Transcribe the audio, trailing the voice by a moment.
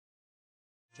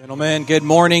Gentlemen, good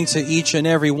morning to each and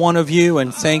every one of you,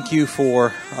 and thank you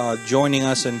for joining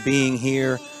us and being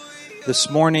here this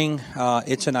morning.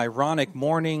 It's an ironic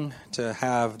morning to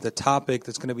have the topic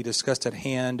that's going to be discussed at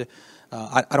hand.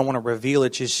 I don't want to reveal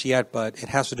it just yet, but it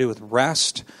has to do with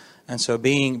rest. And so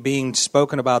being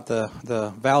spoken about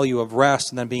the value of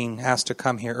rest and then being asked to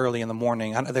come here early in the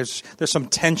morning, there's some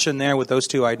tension there with those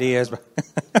two ideas.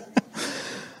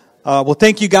 Well,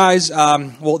 thank you guys.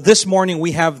 This morning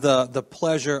we have the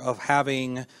pleasure of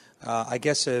having, I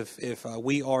guess if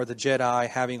we are the Jedi,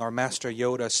 having our Master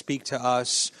Yoda speak to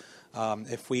us.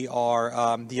 If we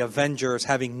are the Avengers,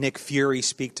 having Nick Fury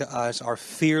speak to us. Our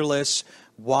fearless,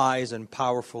 wise, and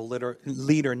powerful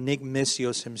leader, Nick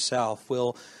Misios himself,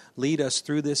 will lead us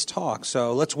through this talk.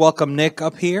 So let's welcome Nick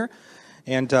up here.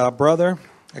 And brother,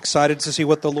 excited to see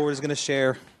what the Lord is going to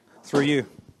share through you.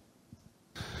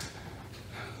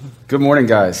 Good morning,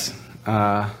 guys.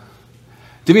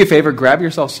 Do me a favor, grab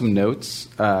yourself some notes.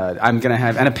 I'm going to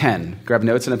have, and a pen. Grab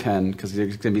notes and a pen, because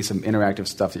there's going to be some interactive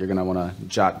stuff that you're going to want to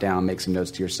jot down, make some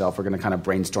notes to yourself. We're going to kind of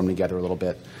brainstorm together a little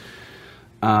bit.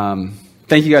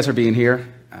 Thank you guys for being here.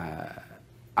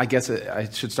 I guess I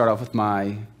should start off with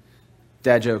my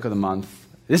dad joke of the month.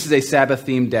 This is a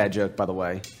Sabbath-themed dad joke, by the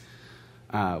way,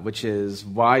 which is,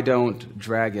 why don't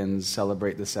dragons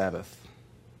celebrate the Sabbath?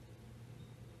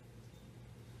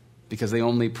 Because they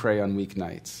only pray on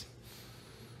weeknights.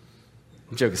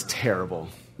 The joke is terrible.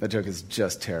 That joke is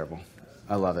just terrible.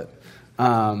 I love it.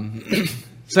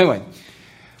 So anyway,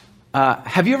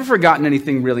 have you ever forgotten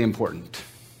anything really important,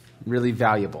 really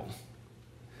valuable?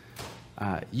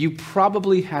 You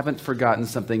probably haven't forgotten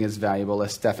something as valuable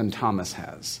as Stephen Thomas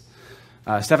has.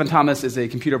 Stephen Thomas is a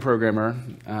computer programmer,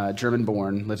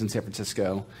 German-born, lives in San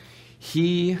Francisco.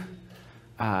 He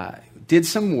did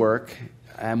some work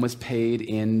and was paid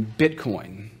in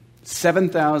Bitcoin,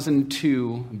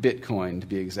 7,002 Bitcoin to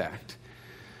be exact.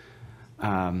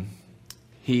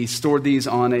 He stored these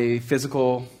on a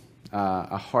physical,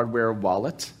 a hardware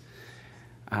wallet.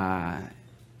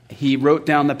 He wrote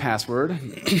down the password,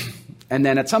 and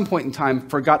then at some point in time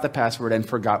forgot the password and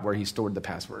forgot where he stored the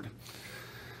password.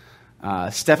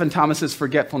 Stephen Thomas's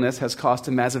forgetfulness has cost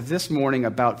him, as of this morning,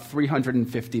 about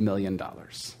 $350 million.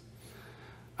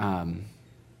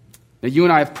 Now, you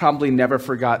and I have probably never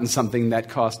forgotten something that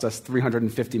cost us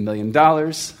 $350 million.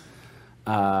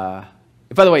 By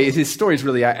the way, his story is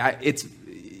really, I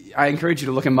encourage you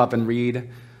to look him up and read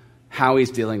how he's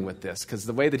dealing with this, because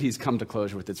the way that he's come to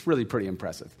closure with it's really pretty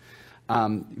impressive.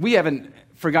 We haven't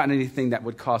forgotten anything that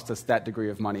would cost us that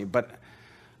degree of money, but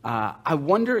I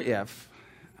wonder if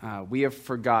we have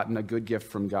forgotten a good gift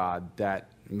from God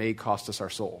that may cost us our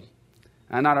soul.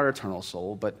 And not our eternal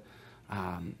soul, but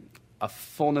a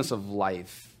fullness of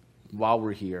life while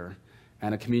we're here,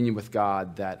 and a communion with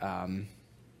God that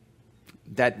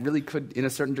that really could, in a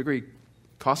certain degree,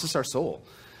 cost us our soul.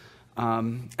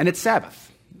 And it's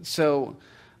Sabbath. So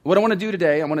what I want to do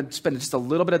today, I want to spend just a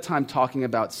little bit of time talking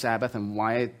about Sabbath and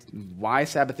why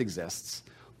Sabbath exists,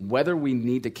 whether we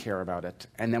need to care about it,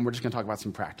 and then we're just going to talk about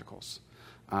some practicals.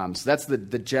 So that's the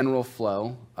general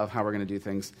flow of how we're going to do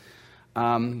things.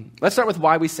 Let's start with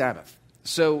why we Sabbath.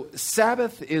 So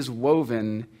Sabbath is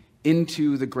woven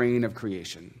into the grain of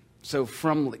creation. So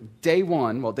from day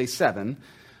one, day 7,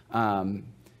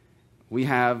 we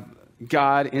have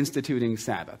God instituting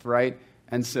Sabbath, right?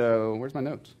 And so, where's my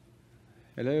notes?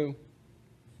 Hello?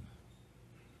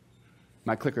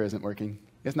 My clicker isn't working.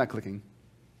 It's not clicking.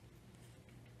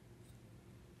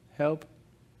 Help?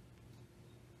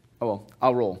 Oh, well,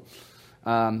 I'll roll.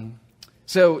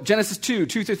 So Genesis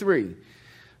 2:2-3.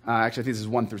 Actually, I think this is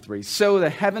 1-3. So the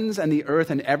heavens and the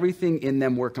earth and everything in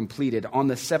them were completed. On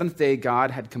the seventh day, God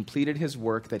had completed his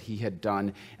work that he had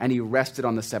done, and he rested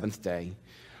on the seventh day.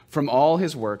 From all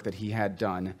his work that he had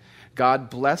done,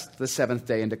 God blessed the seventh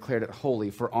day and declared it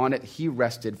holy, for on it he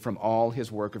rested from all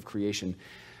his work of creation.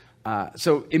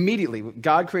 So immediately,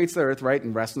 God creates the earth, right,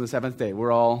 and rests on the seventh day.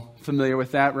 We're all familiar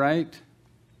with that, right?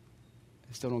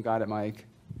 I still don't got it, Mike.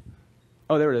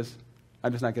 Oh, there it is.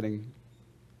 I'm just not getting...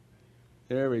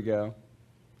 There we go.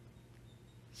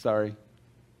 Sorry.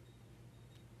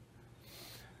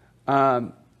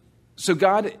 So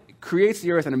God creates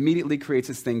the earth and immediately creates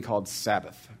this thing called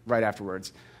Sabbath right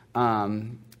afterwards.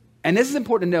 And this is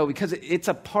important to know because it's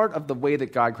a part of the way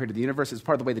that God created the universe. It's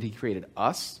part of the way that he created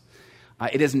us.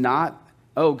 It is not,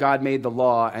 God made the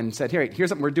law and said, here's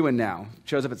something we're doing now.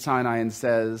 Shows up at Sinai and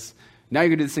says, now you're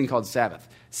going to do this thing called Sabbath.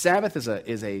 Sabbath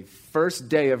is a first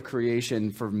day of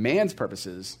creation for man's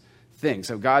purposes thing.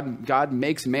 So God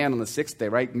makes man on the sixth day,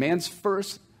 right? Man's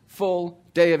first full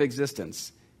day of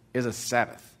existence is a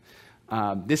Sabbath.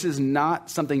 This is not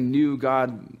something new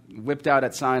God whipped out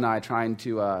at Sinai trying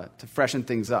to freshen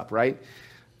things up, right?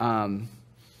 Now,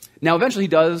 eventually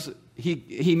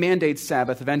he mandates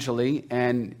Sabbath eventually,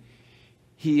 and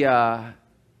he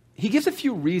gives a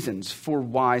few reasons for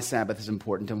why Sabbath is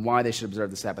important and why they should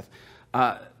observe the Sabbath.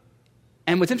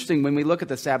 And what's interesting, when we look at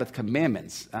the Sabbath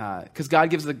commandments, because God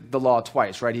gives the law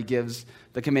twice, right? He gives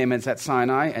the commandments at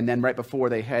Sinai, and then right before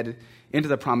they head into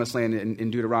the Promised Land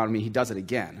in Deuteronomy, he does it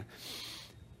again.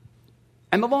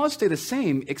 And the laws stay the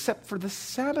same, except for the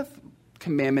Sabbath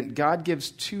commandment, God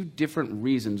gives two different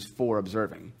reasons for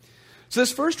observing. So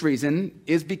this first reason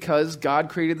is because God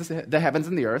created the heavens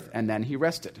and the earth, and then he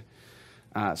rested.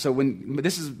 So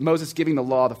this is Moses giving the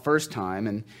law the first time,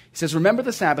 and he says, "Remember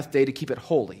the Sabbath day to keep it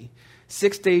holy.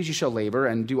 6 days you shall labor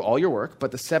and do all your work,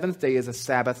 but the seventh day is a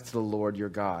Sabbath to the Lord your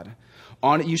God.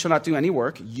 On it you shall not do any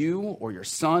work, you or your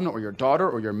son or your daughter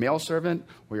or your male servant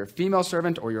or your female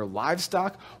servant or your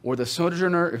livestock or the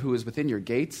sojourner who is within your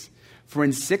gates. For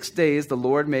in 6 days the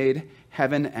Lord made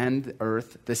heaven and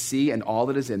earth, the sea and all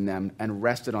that is in them, and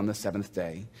rested on the seventh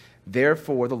day.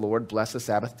 Therefore the Lord blessed the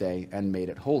Sabbath day and made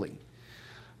it holy."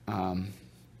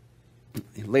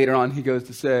 Later on he goes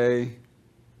to say,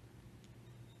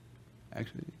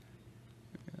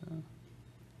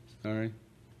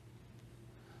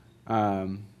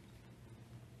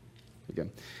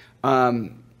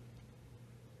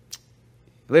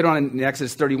 later on in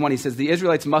Exodus 31, he says, "The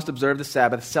Israelites must observe the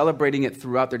Sabbath, celebrating it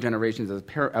throughout their generations as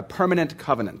a permanent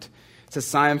covenant. It's a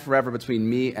sign forever between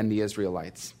me and the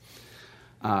Israelites.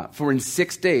 For in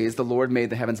 6 days the Lord made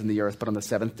the heavens and the earth, but on the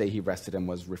seventh day he rested and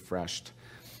was refreshed."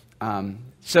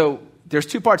 So there's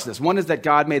two parts to this. One is that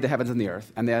God made the heavens and the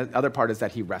earth, and the other part is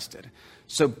that he rested.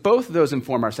 So both of those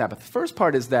inform our Sabbath. The first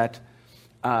part is that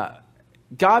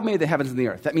God made the heavens and the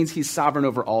earth. That means he's sovereign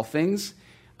over all things.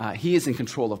 He is in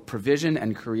control of provision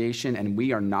and creation, and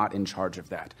we are not in charge of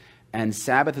that. And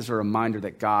Sabbath is a reminder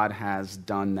that God has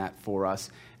done that for us,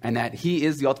 and that he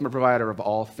is the ultimate provider of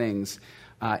all things.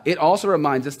 It also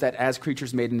reminds us that as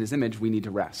creatures made in his image, we need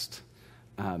to rest.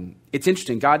 It's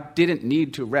interesting. God didn't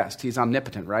need to rest. He's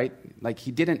omnipotent, right? Like,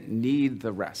 he didn't need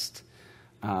the rest.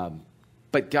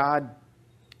 But God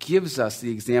gives us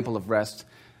the example of rest,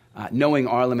 knowing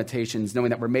our limitations,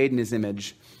 knowing that we're made in his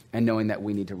image, and knowing that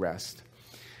we need to rest.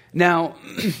 Now,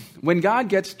 when God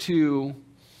gets to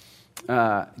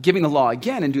giving the law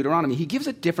again in Deuteronomy, he gives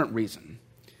a different reason.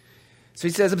 So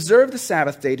he says, "Observe the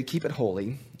Sabbath day to keep it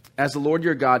holy, as the Lord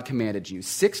your God commanded you.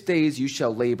 6 days you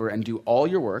shall labor and do all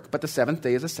your work, but the seventh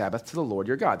day is a Sabbath to the Lord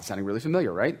your God." That's sounding really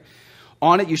familiar, right?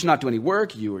 "On it you shall not do any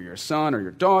work, you or your son or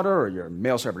your daughter or your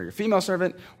male servant or your female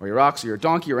servant or your ox or your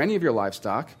donkey or any of your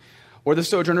livestock or the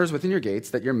sojourners within your gates,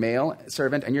 that your male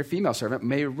servant and your female servant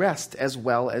may rest as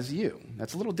well as you."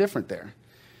 That's a little different there.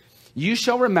 "You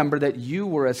shall remember that you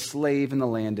were a slave in the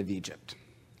land of Egypt,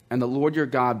 and the Lord your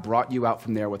God brought you out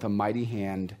from there with a mighty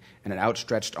hand and an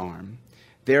outstretched arm.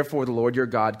 Therefore, the Lord your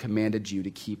God commanded you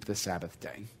to keep the Sabbath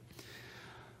day."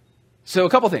 So a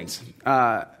couple things.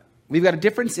 We've got a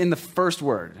difference in the first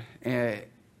word. In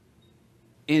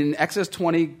Exodus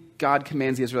 20, God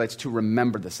commands the Israelites to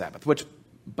remember the Sabbath, which,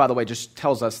 by the way, just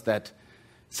tells us that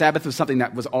Sabbath was something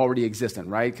that was already existent,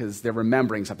 right? Because they're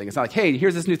remembering something. It's not like, hey,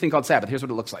 here's this new thing called Sabbath. Here's what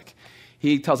it looks like.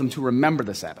 He tells them to remember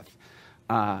the Sabbath.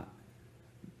 The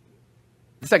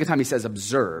second time he says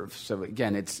observe. So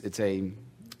again, it's a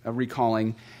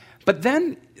recalling. But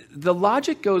then the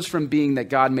logic goes from being that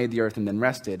God made the earth and then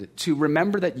rested to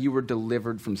remember that you were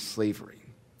delivered from slavery.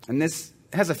 And this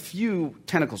has a few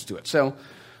tentacles to it. So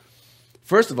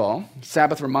first of all,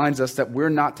 Sabbath reminds us that we're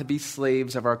not to be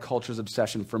slaves of our culture's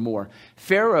obsession for more.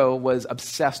 Pharaoh was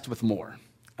obsessed with more.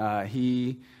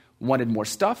 He wanted more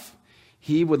stuff.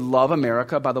 He would love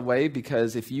America, by the way,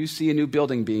 because if you see a new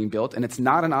building being built, and it's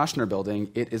not an Ochsner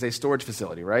building, it is a storage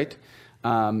facility, right?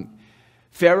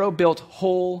 Pharaoh built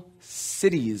whole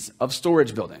cities of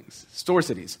storage buildings, store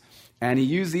cities, and he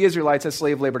used the Israelites as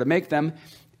slave labor to make them,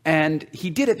 and he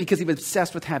did it because he was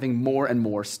obsessed with having more and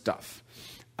more stuff.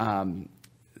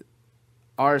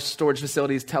 Our storage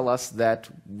facilities tell us that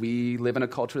we live in a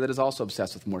culture that is also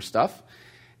obsessed with more stuff,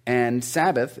 and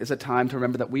Sabbath is a time to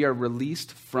remember that we are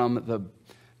released from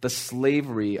the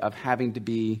slavery of having to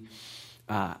be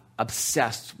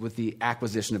obsessed with the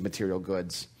acquisition of material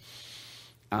goods.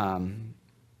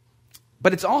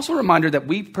 But it's also a reminder that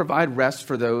we provide rest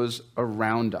for those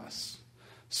around us.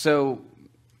 So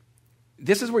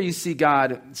this is where you see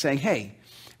God saying, hey,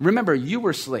 remember, you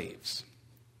were slaves.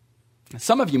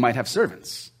 Some of you might have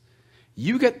servants.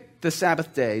 You get the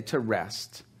Sabbath day to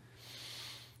rest,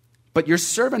 but your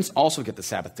servants also get the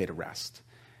Sabbath day to rest.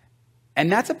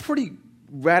 And that's a pretty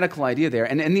radical idea there.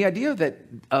 And the idea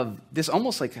of this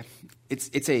almost like,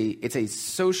 it's a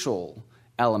social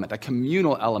element, a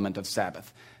communal element of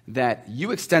Sabbath, that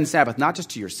you extend Sabbath not just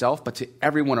to yourself, but to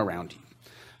everyone around you.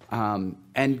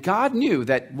 And God knew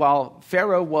that while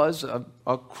Pharaoh was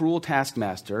a cruel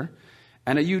taskmaster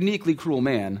and a uniquely cruel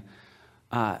man,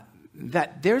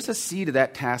 that there's a seed of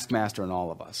that taskmaster in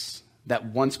all of us that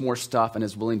wants more stuff and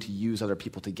is willing to use other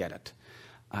people to get it.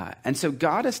 And so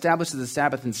God establishes the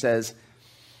Sabbath and says,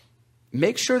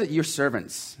 make sure that your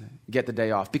servants get the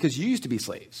day off, because you used to be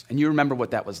slaves, and you remember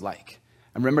what that was like.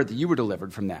 And remember that you were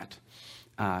delivered from that,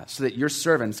 so that your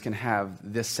servants can have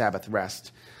this Sabbath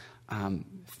rest.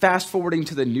 Fast forwarding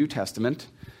to the New Testament,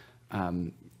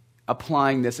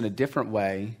 applying this in a different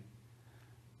way,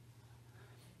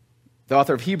 the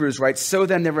author of Hebrews writes, so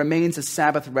then there remains a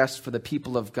Sabbath rest for the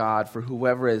people of God, for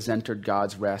whoever has entered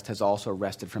God's rest has also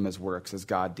rested from his works as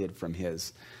God did from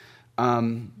his.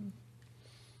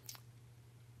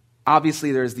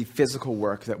 Obviously, there's the physical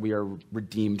work that we are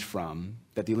redeemed from,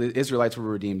 that the Israelites were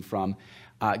redeemed from.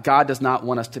 God does not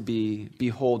want us to be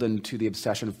beholden to the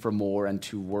obsession for more and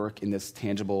to work in this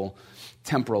tangible,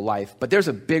 temporal life. But there's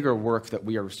a bigger work that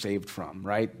we are saved from,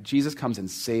 right? Jesus comes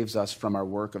and saves us from our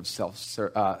work of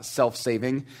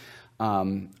self-saving.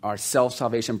 Our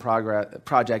self-salvation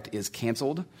project is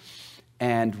canceled,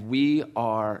 and we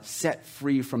are set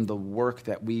free from the work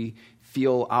that we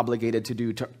feel obligated to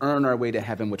do to earn our way to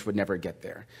heaven, which would never get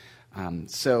there.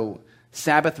 So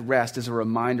Sabbath rest is a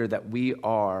reminder that we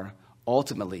are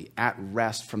ultimately at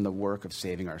rest from the work of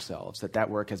saving ourselves, that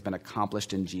work has been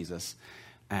accomplished in Jesus,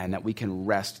 and that we can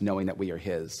rest knowing that we are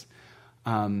his.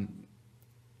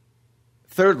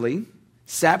 Thirdly,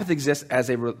 Sabbath exists as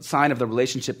a sign of the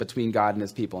relationship between God and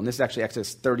his people. And this is actually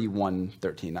Exodus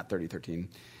 31:13, not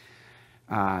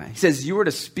 30:13. He says, you are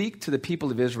to speak to the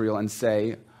people of Israel and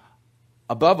say,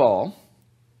 above all,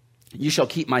 you shall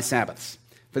keep my Sabbaths.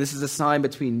 For this is a sign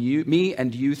between me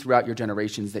and you throughout your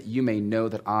generations, that you may know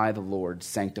that I, the Lord,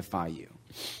 sanctify you.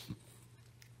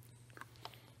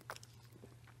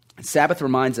 Sabbath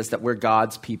reminds us that we're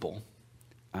God's people,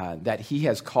 that he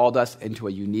has called us into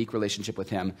a unique relationship with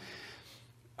him.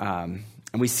 And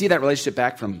we see that relationship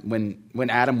back from when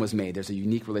Adam was made. There's a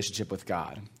unique relationship with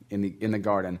God in the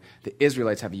garden. The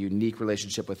Israelites have a unique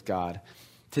relationship with God.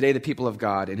 Today, the people of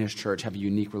God in his church have a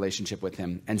unique relationship with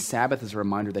him. And Sabbath is a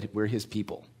reminder that we're his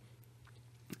people,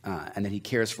 and that he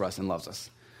cares for us and loves us.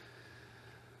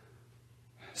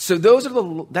 So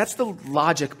that's the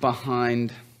logic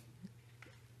behind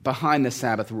the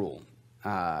Sabbath rule.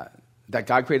 That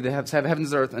God created the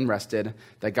heavens and earth and rested,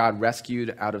 that God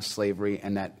rescued out of slavery,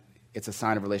 and that it's a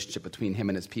sign of relationship between him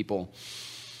and his people.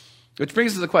 Which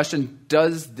brings us to the question,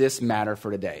 does this matter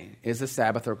for today? Is the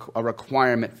Sabbath a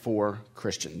requirement for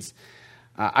Christians?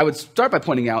 I would start by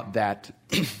pointing out that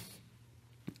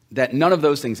that none of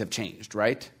those things have changed,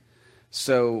 right?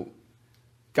 So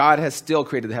God has still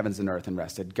created the heavens and earth and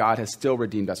rested. God has still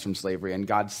redeemed us from slavery, and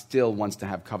God still wants to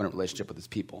have covenant relationship with his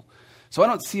people. So I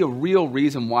don't see a real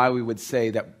reason why we would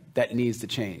say that needs to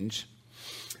change.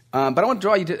 But I want to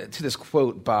draw you to this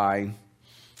quote by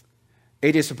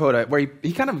A.J. Sapoda, where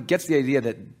he kind of gets the idea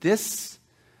that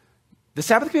the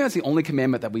Sabbath commandment is the only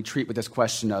commandment that we treat with this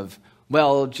question of,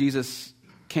 well, Jesus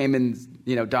came and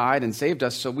died and saved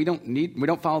us, so we don't need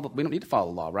to follow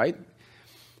the law, right?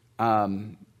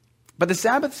 But the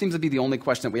Sabbath seems to be the only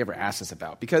question that we ever ask us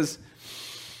about, because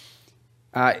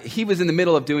he was in the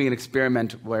middle of doing an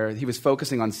experiment where he was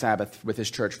focusing on Sabbath with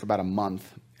his church for about a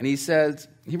month, and he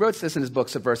wrote this in his book,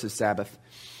 Subversive Sabbath.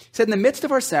 He said, in the midst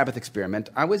of our Sabbath experiment,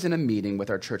 I was in a meeting with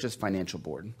our church's financial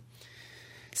board.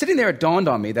 Sitting there, it dawned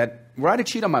on me that were I to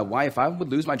cheat on my wife, I would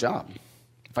lose my job.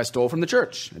 If I stole from the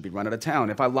church, I'd be run out of town.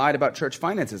 If I lied about church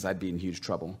finances, I'd be in huge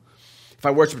trouble. If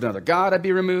I worshiped another god, I'd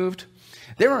be removed.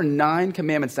 There are 9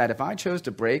 commandments that if I chose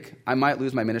to break, I might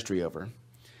lose my ministry over.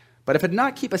 But if I did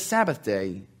not keep a Sabbath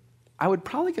day, I would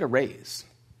probably get a raise.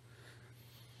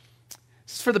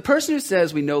 For the person who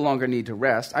says we no longer need to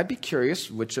rest, I'd be curious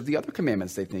which of the other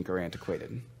commandments they think are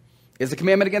antiquated. Is the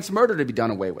commandment against murder to be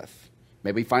done away with?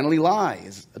 May we finally lie?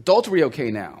 Is adultery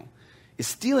okay now? Is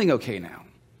stealing okay now?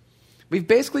 We've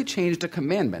basically changed a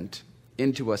commandment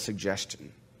into a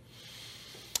suggestion.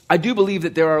 I do believe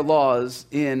that there are laws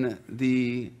in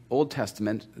the Old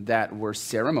Testament that were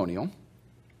ceremonial,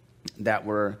 that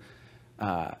were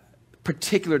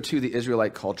particular to the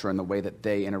Israelite culture and the way that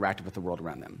they interacted with the world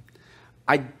around them.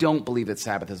 I don't believe that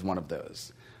Sabbath is one of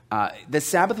those. The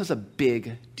Sabbath was a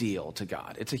big deal to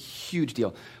God. It's a huge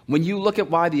deal. When you look at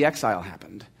why the exile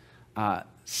happened,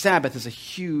 Sabbath is a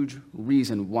huge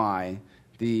reason why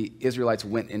the Israelites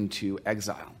went into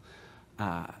exile.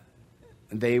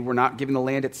 They were not giving the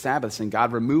land its Sabbaths, and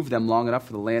God removed them long enough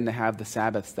for the land to have the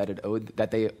Sabbaths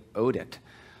that they owed it.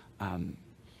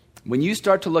 When you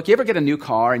start to look, you ever get a new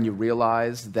car and you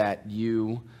realize that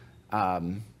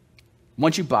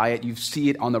once you buy it, you see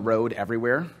it on the road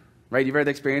everywhere, right? You've ever had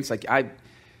the experience? Like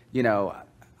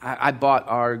I bought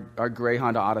our gray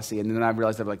Honda Odyssey, and then I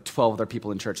realized there were like 12 other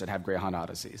people in church that have gray Honda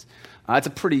Odysseys. It's a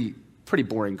pretty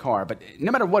boring car, but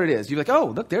no matter what it is, you're like, oh,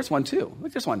 look, there's one too.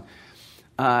 Look, there's one.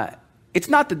 It's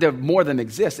not that there more of them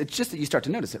exist. It's just that you start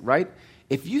to notice it, right?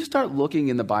 If you start looking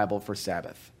in the Bible for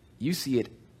Sabbath, you see it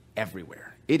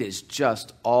everywhere. It is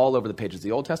just all over the pages of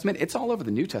the Old Testament. It's all over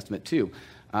the New Testament too.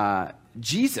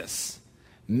 Jesus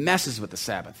messes with the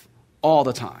Sabbath all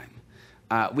the time.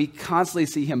 We constantly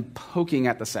see him poking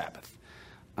at the Sabbath.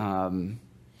 Probably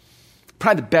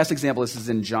the best example of this is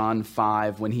in John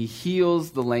 5 when he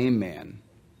heals the lame man.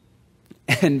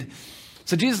 And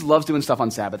so Jesus loves doing stuff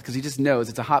on Sabbath because he just knows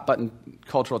it's a hot-button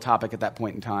cultural topic at that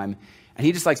point in time. And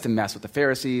he just likes to mess with the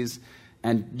Pharisees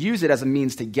and use it as a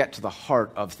means to get to the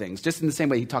heart of things. Just in the same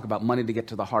way he talked about money to get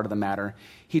to the heart of the matter,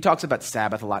 he talks about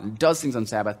Sabbath a lot and does things on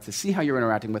Sabbath to see how you're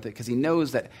interacting with it because he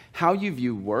knows that how you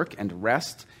view work and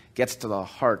rest gets to the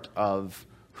heart of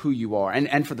who you are.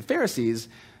 And for the Pharisees,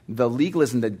 the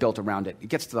legalism that built around it, it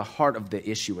gets to the heart of the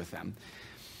issue with them.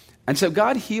 And so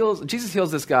Jesus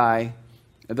heals this guy,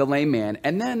 the lame man,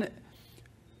 and then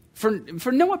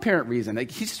for no apparent reason, like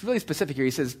he's just really specific here.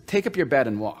 He says, take up your bed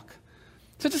and walk.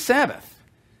 So it's a Sabbath.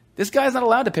 This guy's not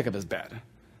allowed to pick up his bed,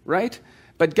 right?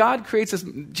 But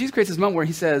Jesus creates this moment where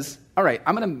he says, all right,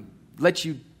 I'm going to let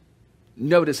you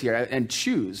notice here and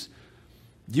choose.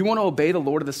 Do you want to obey the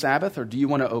Lord of the Sabbath, or do you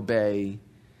want to obey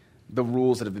the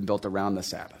rules that have been built around the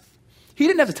Sabbath? He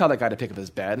didn't have to tell that guy to pick up his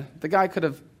bed. The guy could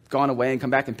have gone away and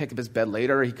come back and pick up his bed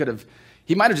later.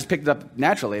 He might have just picked it up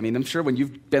naturally. I mean, I'm sure when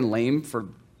you've been lame for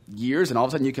years and all of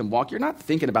a sudden you can walk, you're not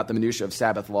thinking about the minutia of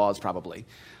Sabbath laws probably.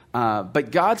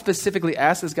 But God specifically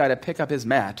asked this guy to pick up his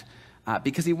mat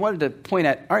because he wanted to point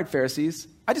at, all right, Pharisees,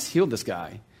 I just healed this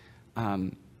guy.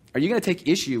 Are you going to take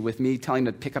issue with me telling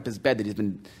him to pick up his bed that he's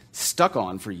been stuck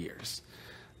on for years?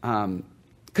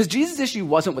 Because Jesus' issue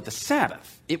wasn't with the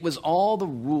Sabbath. It was all the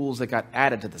rules that got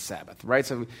added to the Sabbath, right?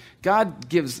 So God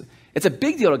gives, it's a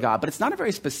big deal to God, but it's not a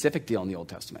very specific deal in the Old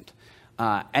Testament.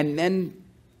 And then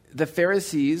the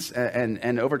Pharisees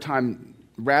and over time,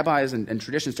 rabbis and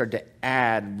traditions started to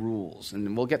add rules.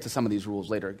 And we'll get to some of these rules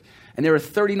later. And there were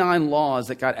 39 laws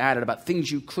that got added about things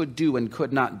you could do and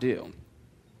could not do.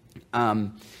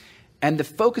 And the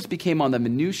focus became on the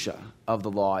minutia of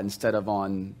the law instead of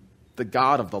on the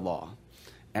God of the law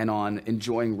and on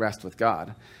enjoying rest with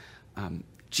God.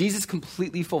 Jesus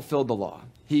completely fulfilled the law.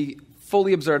 He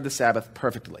fully observed the Sabbath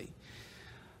perfectly.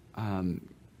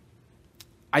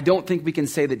 I don't think we can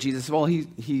say that Jesus, well,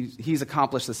 he's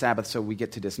accomplished the Sabbath, so we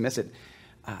get to dismiss it.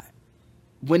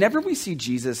 Whenever we see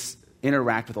Jesus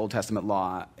interact with Old Testament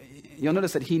law, you'll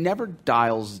notice that he never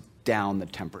dials down the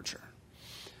temperature.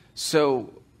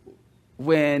 So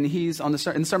when he's in the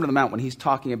Sermon on the Mount, when he's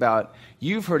talking about,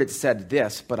 you've heard it said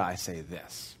this, but I say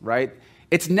this, right?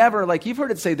 It's never like, you've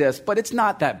heard it say this, but it's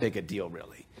not that big a deal,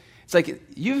 really. It's like,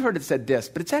 you've heard it said this,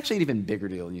 but it's actually an even bigger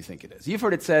deal than you think it is. You've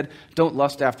heard it said, don't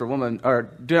lust after a woman, or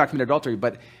do not commit adultery,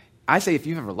 but I say if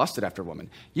you've ever lusted after a woman.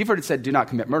 You've heard it said, do not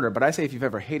commit murder, but I say if you've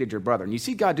ever hated your brother. And you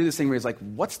see God do this thing where he's like,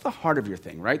 what's the heart of your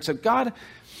thing, right? So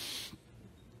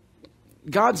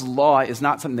God's law is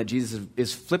not something that Jesus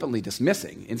is flippantly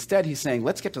dismissing. Instead, he's saying,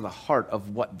 let's get to the heart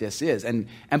of what this is. And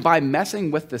by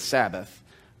messing with the Sabbath,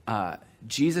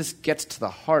 Jesus gets to the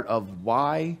heart of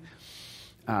why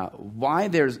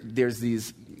there's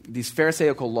these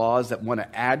Pharisaical laws that want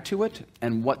to add to it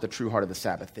and what the true heart of the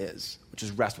Sabbath is, which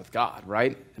is rest with God,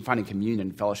 right? And finding communion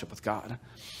and fellowship with God.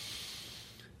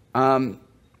 In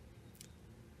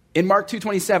Mark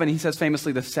 2:27, he says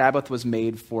famously, the Sabbath was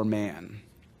made for man.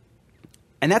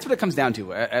 And that's what it comes down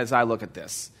to as I look at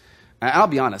this. I'll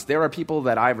be honest, there are people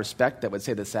that I respect that would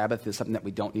say the Sabbath is something that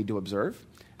we don't need to observe.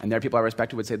 And there are people I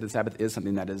respect who would say the Sabbath is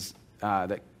something that is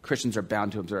that Christians are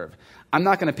bound to observe. I'm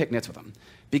not going to pick nits with them.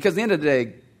 Because at the end of the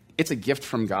day, it's a gift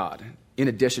from God in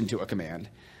addition to a command.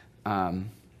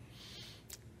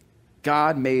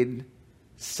 God made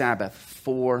Sabbath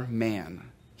for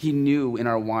man. He knew in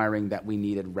our wiring that we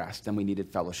needed rest and we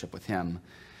needed fellowship with him.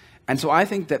 And so I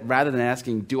think that rather than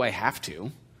asking, do I have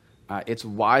to, it's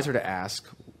wiser to ask,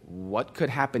 what could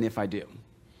happen if I do?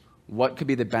 What could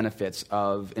be the benefits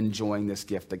of enjoying this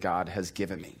gift that God has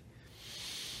given me?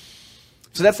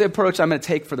 So that's the approach I'm going to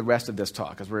take for the rest of this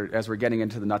talk as we're getting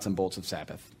into the nuts and bolts of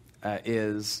Sabbath,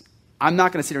 is I'm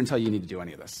not going to sit here and tell you need to do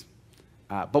any of this.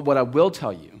 But what I will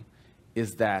tell you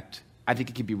is that I think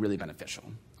it could be really beneficial.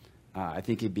 I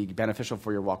think it'd be beneficial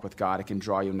for your walk with God. It can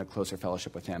draw you into closer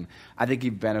fellowship with him. I think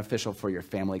it'd be beneficial for your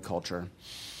family culture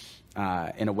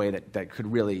in a way that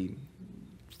could really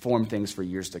form things for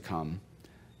years to come.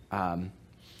 Let's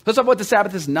talk about what the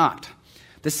Sabbath is not.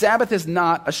 The Sabbath is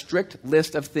not a strict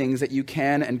list of things that you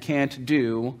can and can't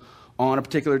do on a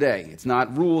particular day. It's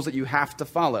not rules that you have to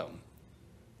follow.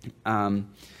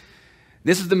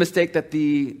 This is the mistake that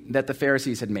the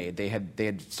Pharisees had made. They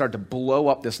had started to blow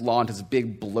up this law into this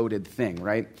big bloated thing,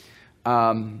 right?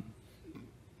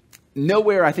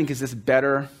 Nowhere, I think, is this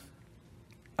better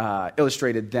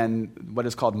illustrated than what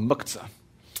is called muktzah.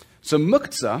 So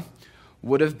muktzah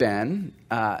would have been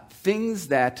things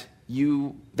that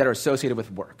are associated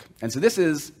with work. And so this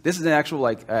is an actual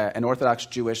an Orthodox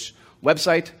Jewish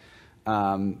website,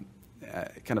 kind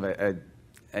of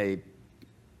an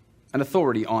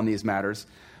authority on these matters.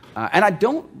 And I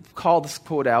don't call this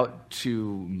quote out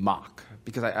to mock,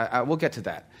 because I will get to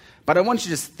that. But I want you to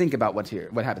just think about what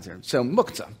happens here. So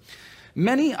muktzah.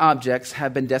 Many objects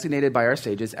have been designated by our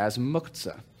sages as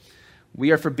muktzah.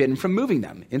 We are forbidden from moving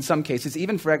them, in some cases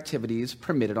even for activities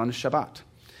permitted on Shabbat.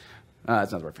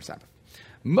 That's another word for Sabbath.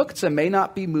 Muktzah may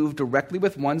not be moved directly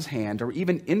with one's hand or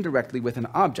even indirectly with an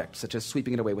object, such as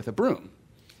sweeping it away with a broom.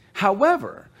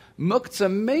 However, muktzah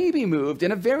may be moved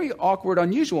in a very awkward,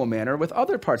 unusual manner with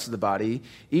other parts of the body,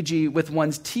 e.g. with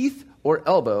one's teeth or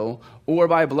elbow, or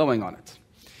by blowing on it.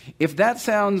 If that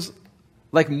sounds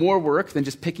like more work than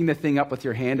just picking the thing up with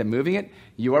your hand and moving it,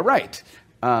 you are right.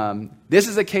 This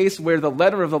is a case where the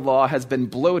letter of the law has been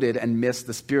bloated and missed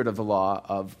the spirit of the law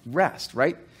of rest,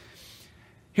 right?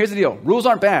 Here's the deal. Rules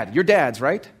aren't bad. You're dads,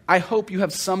 right? I hope you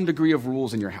have some degree of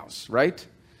rules in your house, right?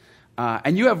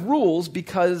 And you have rules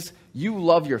because you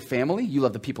love your family, you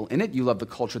love the people in it, you love the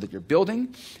culture that you're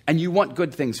building, and you want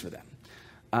good things for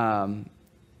them.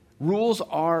 Rules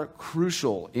are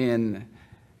crucial in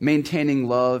maintaining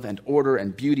love and order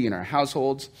and beauty in our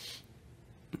households.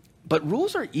 But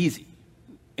rules are easy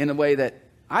in a way that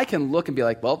I can look and be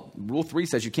like, well, Rule 3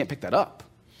 says you can't pick that up.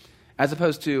 As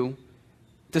opposed to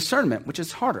discernment, which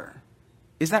is harder.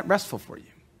 Is that restful for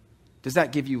you? Does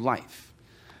that give you life?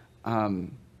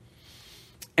 And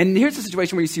here's the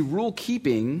situation where you see rule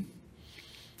keeping,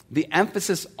 the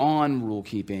emphasis on rule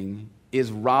keeping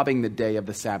is robbing the day of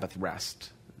the Sabbath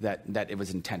rest that it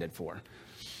was intended for.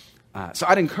 So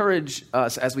I'd encourage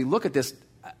us, as we look at this,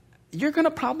 you're going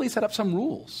to probably set up some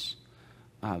rules.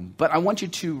 But I want you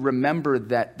to remember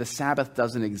that the Sabbath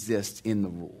doesn't exist in the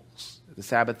rules. The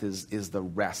Sabbath is the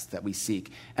rest that we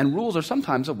seek. And rules are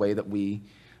sometimes a way that we,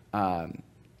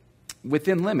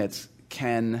 within limits,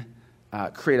 can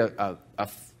create a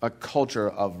culture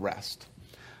of rest.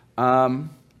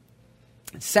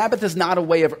 Sabbath is not a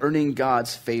way of earning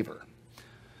God's favor.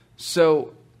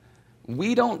 So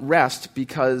we don't rest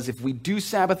because if we do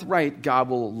Sabbath right, God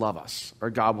will love us or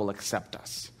God will accept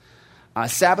us.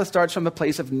 Sabbath starts from a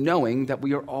place of knowing that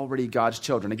we are already God's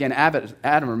children. Again,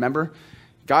 Adam, remember,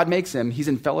 God makes him. He's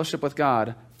in fellowship with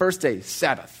God. First day,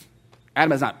 Sabbath.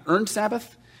 Adam has not earned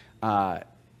Sabbath.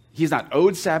 He's not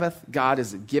owed Sabbath. God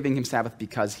is giving him Sabbath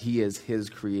because he is his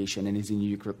creation and he's in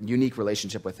a unique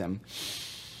relationship with him.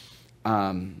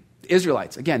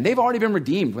 Israelites, again, they've already been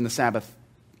redeemed when the Sabbath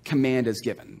command is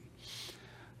given.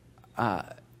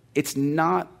 It's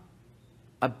not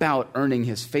about earning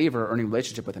his favor, earning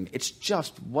relationship with him. It's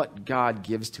just what God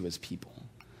gives to his people.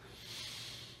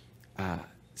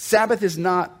 Sabbath is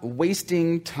not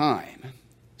wasting time.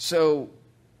 So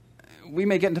we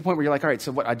may get into the point where you're like, all right,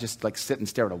 so what, I just sit and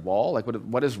stare at a wall?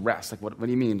 What is rest? What do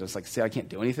you mean? Just say I can't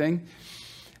do anything?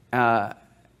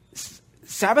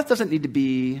 Sabbath doesn't need to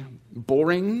be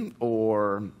boring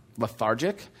or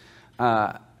lethargic.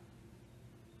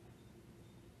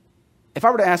 If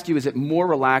I were to ask you, is it more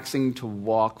relaxing to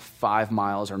walk 5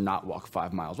 miles or not walk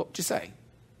 5 miles? What would you say?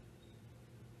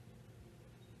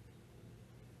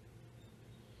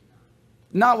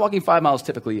 Not walking 5 miles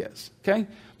typically is, okay?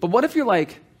 But what if you're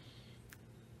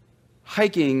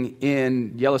hiking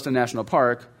in Yellowstone National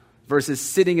Park versus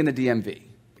sitting in the DMV?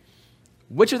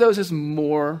 Which of those is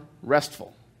more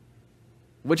restful?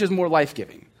 Which is more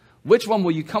life-giving? Which one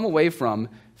will you come away from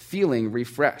feeling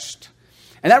refreshed?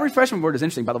 And that refreshment word is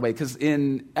interesting, by the way, because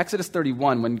in Exodus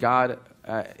 31, when God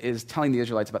is telling the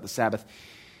Israelites about the Sabbath,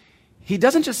 he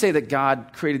doesn't just say that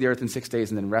God created the earth in 6 days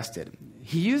and then rested.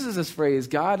 He uses this phrase,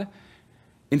 God,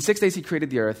 in 6 days he created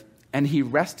the earth, and he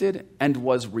rested and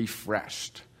was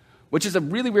refreshed, which is a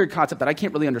really weird concept that I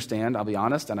can't really understand, I'll be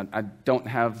honest, and I don't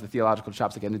have the theological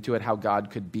chops to get into it, how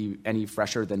God could be any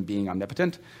fresher than being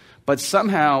omnipotent. But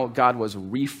somehow God was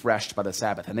refreshed by the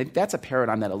Sabbath. And that's a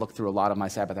paradigm that I look through a lot of my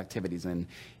Sabbath activities in,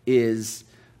 is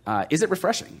Is it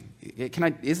refreshing?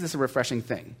 Is this a refreshing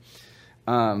thing?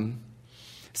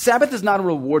 Sabbath is not a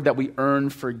reward that we earn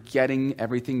for getting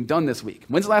everything done this week.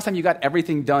 When's the last time you got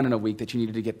everything done in a week that you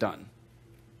needed to get done?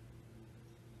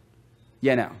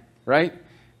 Yeah, no, right?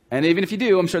 And even if you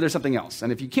do, I'm sure there's something else.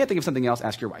 And if you can't think of something else,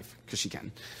 ask your wife, because she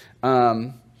can.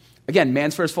 Again,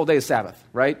 man's first full day is Sabbath,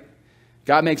 right?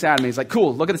 God makes Adam, and he's like,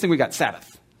 cool, look at this thing we got,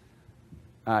 Sabbath.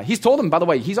 He's told him, by the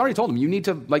way, he's already told him, you need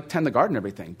to tend the garden and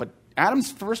everything. But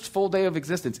Adam's first full day of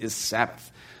existence is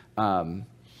Sabbath.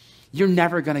 You're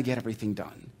never going to get everything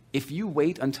done. If you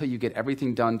wait until you get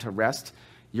everything done to rest,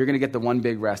 you're going to get the one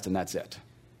big rest, and that's it,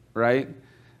 right?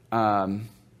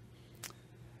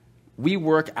 We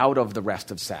work out of the rest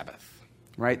of Sabbath,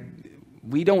 right?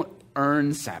 We don't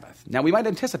earn Sabbath. Now, we might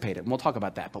anticipate it, and we'll talk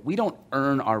about that, but we don't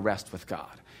earn our rest with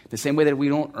God. The same way that we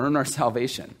don't earn our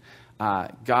salvation.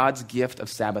 God's gift of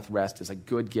Sabbath rest is a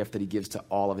good gift that he gives to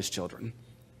all of his children.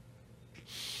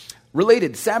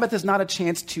 Related, Sabbath is not a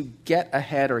chance to get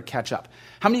ahead or catch up.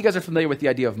 How many of you guys are familiar with the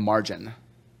idea of margin?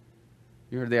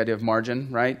 You heard the idea of margin,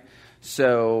 right?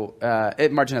 So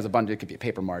margin has a bunch. It could be a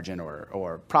paper margin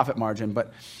or profit margin.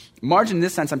 But margin in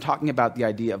this sense, I'm talking about the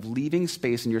idea of leaving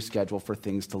space in your schedule for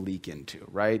things to leak into,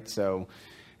 right? So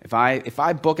if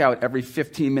I book out every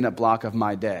 15-minute block of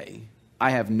my day, I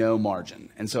have no margin.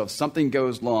 And so if something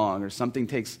goes long or something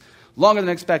takes longer than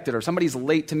expected or somebody's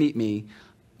late to meet me,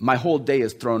 my whole day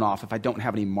is thrown off if I don't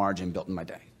have any margin built in my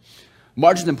day.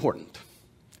 Margin's important.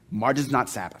 Margin's not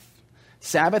Sabbath.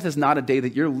 Sabbath is not a day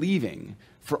that you're leaving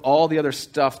for all the other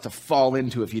stuff to fall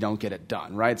into if you don't get it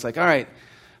done, right? It's like, all right,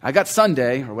 I got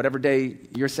Sunday or whatever day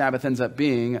your Sabbath ends up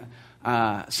being.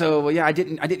 I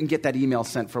didn't get that email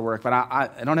sent for work, but I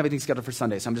don't have anything scheduled for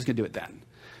Sunday, so I'm just going to do it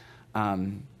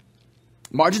then.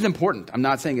 Margin's important. I'm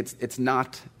not saying it's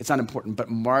not important, but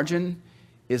margin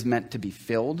is meant to be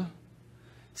filled.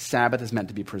 Sabbath is meant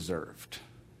to be preserved.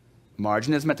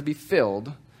 Margin is meant to be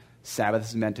filled. Sabbath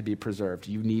is meant to be preserved.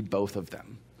 You need both of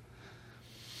them.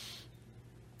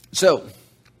 So,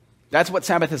 that's what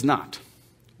Sabbath is not.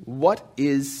 What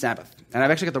is Sabbath? And I've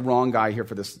actually got the wrong guy here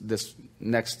for this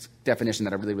next definition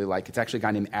that I really, really like. It's actually a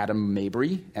guy named Adam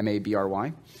Mabry,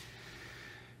 M-A-B-R-Y.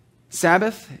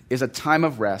 Sabbath is a time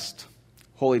of rest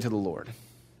holy to the Lord.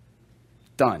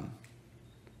 Done.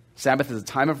 Sabbath is a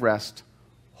time of rest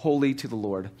holy to the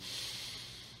Lord.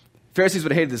 Pharisees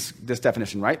would have hated this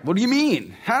definition, right? What do you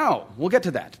mean? How? We'll get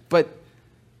to that. But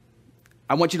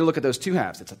I want you to look at those two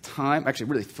halves. It's a time, actually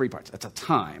really three parts. It's a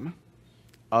time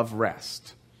of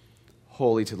rest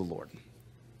holy to the Lord.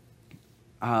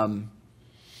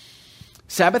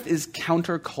 Sabbath is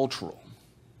countercultural.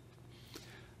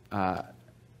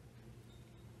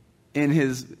 In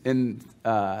his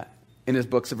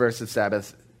books, A Verse of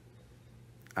Sabbath,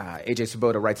 A.J.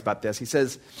 Swoboda writes about this. He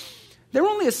says, there are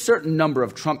only a certain number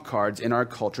of trump cards in our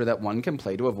culture that one can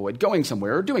play to avoid going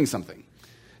somewhere or doing something.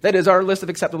 That is, our list of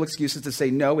acceptable excuses to say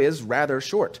no is rather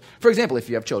short. For example, if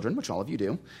you have children, which all of you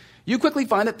do, you quickly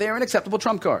find that they're an acceptable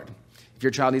trump card. If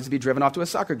your child needs to be driven off to a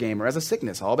soccer game or has a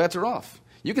sickness, all bets are off.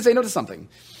 You can say no to something.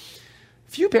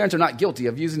 Few parents are not guilty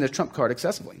of using this trump card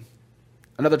excessively.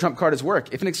 Another trump card is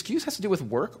work. If an excuse has to do with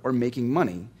work or making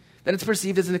money, then it's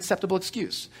perceived as an acceptable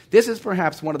excuse. This is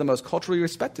perhaps one of the most culturally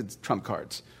respected trump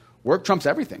cards. Work trumps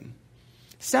everything.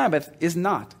 Sabbath is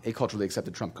not a culturally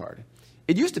accepted trump card.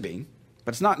 It used to be,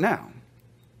 but it's not now.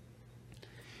 He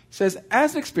says,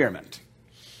 as an experiment,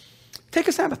 take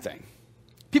a Sabbath day.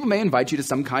 People may invite you to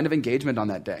some kind of engagement on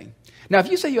that day. Now, if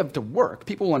you say you have to work,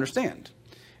 people will understand.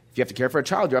 If you have to care for a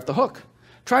child, you're off the hook.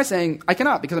 Try saying, I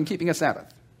cannot because I'm keeping a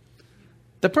Sabbath.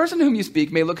 The person to whom you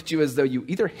speak may look at you as though you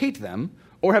either hate them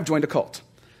or have joined a cult.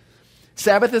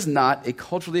 Sabbath is not a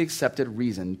culturally accepted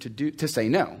reason to say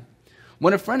no.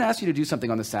 When a friend asks you to do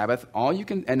something on the Sabbath, all you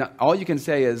can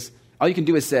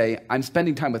do is say, I'm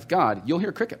spending time with God, you'll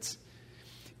hear crickets.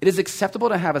 It is acceptable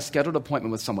to have a scheduled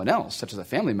appointment with someone else, such as a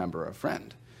family member or a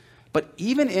friend. But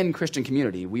even in Christian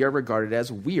community, we are regarded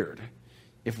as weird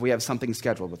if we have something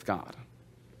scheduled with God.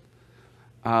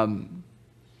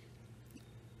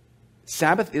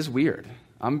 Sabbath is weird.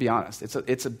 I'm going to be honest.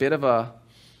 It's a bit of a,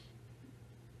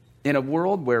 in a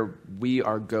world where we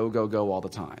are go, go, go all the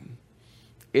time,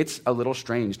 it's a little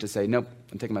strange to say, nope,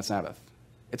 I'm taking my Sabbath.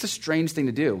 It's a strange thing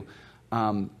to do.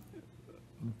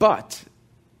 But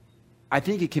I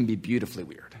think it can be beautifully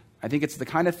weird. I think it's the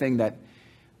kind of thing that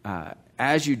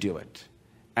as you do it,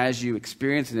 as you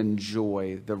experience and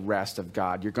enjoy the rest of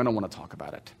God, you're going to want to talk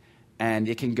about it. And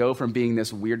it can go from being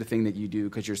this weird thing that you do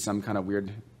because you're some kind of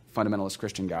weird fundamentalist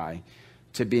Christian guy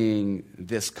to being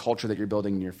this culture that you're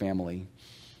building in your family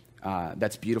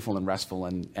that's beautiful and restful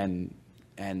and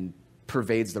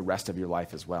pervades the rest of your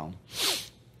life as well.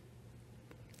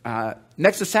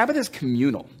 Next, the Sabbath is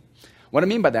communal. What I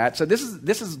mean by that, so this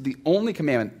is the only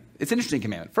commandment. It's an interesting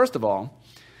commandment. First of all,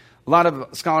 a lot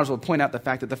of scholars will point out the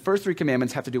fact that the first 3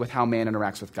 commandments have to do with how man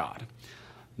interacts with God.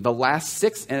 The last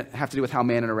 6 have to do with how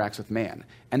man interacts with man.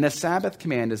 And the Sabbath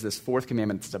command is this 4th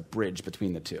commandment that's a bridge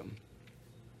between the two.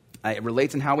 It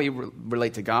relates in how we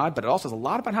relate to God, but it also has a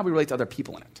lot about how we relate to other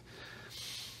people in it.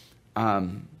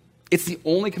 It's the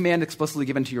only command explicitly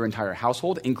given to your entire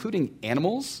household, including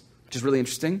animals, which is really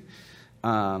interesting.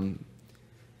 And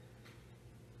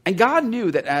God knew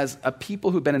that as a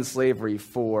people who've been in slavery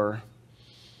for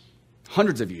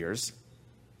hundreds of years,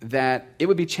 that it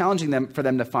would be challenging for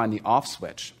them to find the off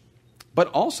switch. But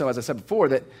also, as I said before,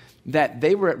 that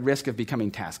they were at risk of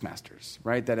becoming taskmasters,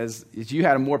 right? That as if you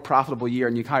had a more profitable year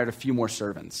and you hired a few more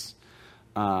servants,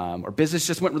 or business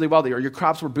just went really well, or your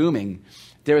crops were booming,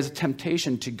 there was a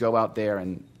temptation to go out there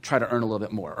and try to earn a little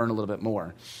bit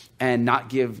more, and not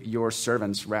give your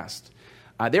servants rest.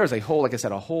 There is a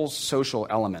whole social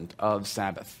element of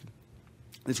Sabbath.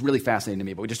 It's really fascinating to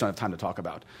me, but we just don't have time to talk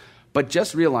about. But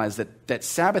just realize that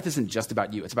Sabbath isn't just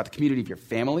about you. It's about the community of your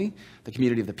family, the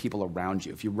community of the people around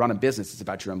you. If you run a business, it's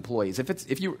about your employees.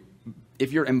 If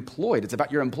you're employed, it's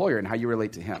about your employer and how you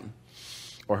relate to him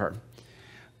or her.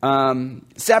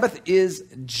 Sabbath is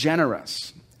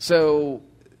generous. So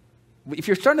if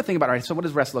you're starting to think about, all right, so what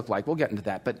does rest look like? We'll get into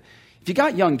that. But if you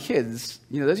got young kids,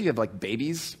 those of you who have like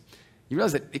babies, you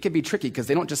realize that it can be tricky because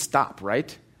they don't just stop,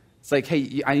 right? It's like,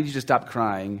 hey, I need you to stop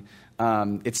crying.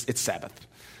 It's Sabbath.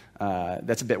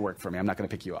 That's a bit work for me. I'm not going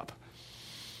to pick you up.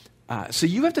 So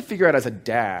you have to figure out as a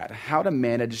dad how to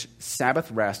manage Sabbath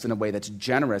rest in a way that's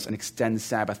generous and extends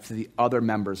Sabbath to the other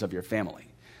members of your family.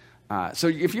 So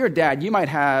if you're a dad, you might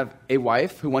have a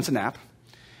wife who wants a nap.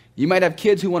 You might have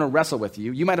kids who want to wrestle with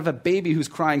you. You might have a baby who's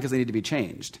crying because they need to be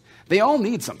changed. They all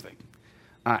need something.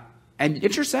 And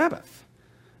it's your Sabbath.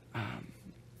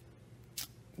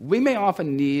 We may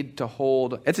often need to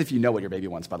hold, that's if you know what your baby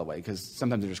wants, by the way, because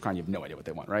sometimes they're just crying, you have no idea what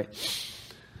they want, right?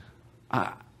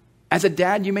 As a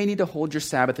dad, you may need to hold your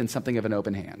Sabbath in something of an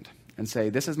open hand and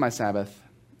say, this is my Sabbath.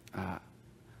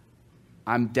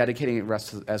 I'm dedicating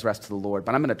it as rest to the Lord,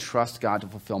 but I'm going to trust God to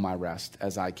fulfill my rest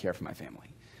as I care for my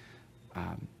family.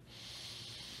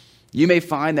 You may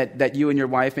find that you and your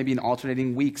wife, maybe in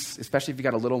alternating weeks, especially if you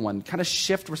got a little one, kind of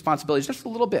shift responsibilities just a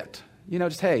little bit.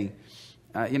 Just, hey,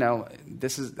 I'm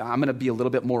going to be a little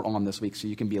bit more on this week so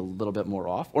you can be a little bit more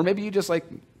off. Or maybe you just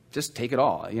take it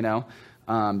all,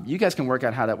 You guys can work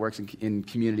out how that works in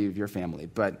community of your family.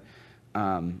 But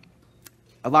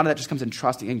a lot of that just comes in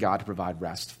trusting in God to provide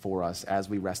rest for us as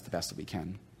we rest the best that we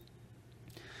can.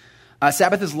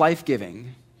 Sabbath is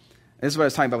life-giving. This is what I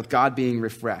was talking about with God being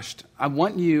refreshed. I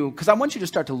want you to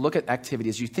start to look at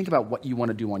activities. You think about what you want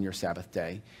to do on your Sabbath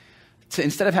day.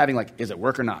 Instead of having is it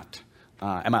work or not?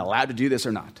 Am I allowed to do this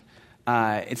or not?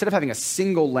 Instead of having a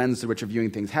single lens through which you're viewing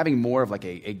things, having more of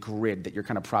a grid that you're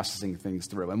kind of processing things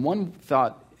through. And one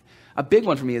thought, a big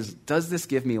one for me is, does this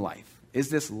give me life? Is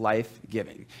this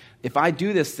life-giving? If I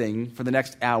do this thing for the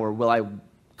next hour, will I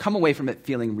come away from it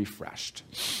feeling refreshed?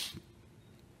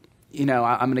 I'm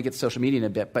going to get social media in a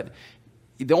bit, but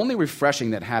the only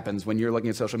refreshing that happens when you're looking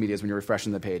at social media is when you're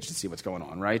refreshing the page to see what's going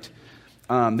on, right?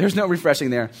 There's no refreshing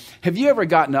there. Have you ever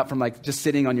gotten up from just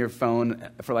sitting on your phone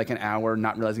for an hour,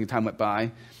 not realizing the time went by?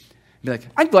 And be like,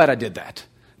 I'm glad I did that.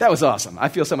 That was awesome. I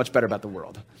feel so much better about the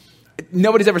world.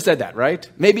 Nobody's ever said that, right?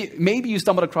 Maybe you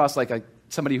stumbled across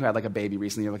somebody who had a baby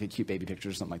recently, or a cute baby picture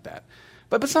or something like that.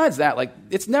 But besides that,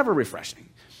 it's never refreshing.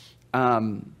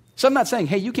 So I'm not saying,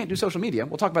 hey, you can't do social media.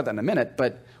 We'll talk about that in a minute.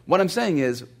 But what I'm saying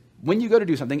is, when you go to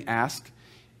do something, ask,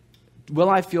 will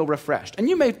I feel refreshed? And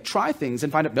you may try things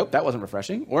and find out, nope, that wasn't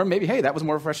refreshing. Or maybe, hey, that was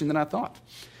more refreshing than I thought.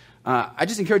 I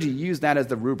just encourage you to use that as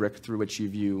the rubric through which you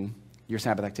view your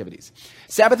Sabbath activities.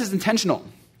 Sabbath is intentional.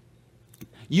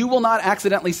 You will not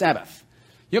accidentally Sabbath.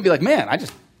 You don't be like, man, I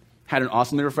just had an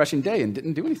awesomely refreshing day and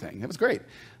didn't do anything. That was great.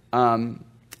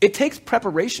 It takes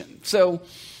preparation. So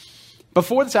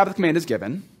before the Sabbath command is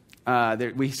given,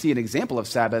 we see an example of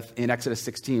Sabbath in Exodus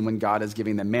 16 when God is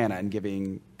giving them manna and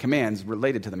giving commands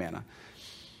related to the manna.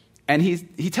 And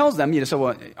he tells them,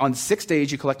 so on 6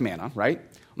 days you collect manna, right?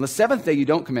 On the 7th day you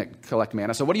don't collect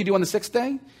manna. So what do you do on the 6th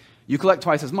day? You collect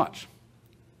twice as much.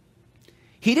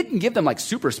 He didn't give them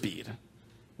super speed,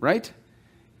 right?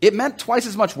 It meant twice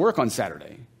as much work on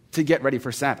Saturday to get ready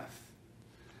for Sabbath.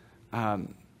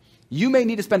 You may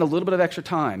need to spend a little bit of extra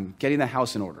time getting the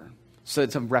house in order so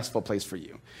it's a restful place for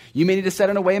you. You may need to set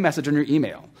an away message on your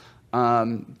email.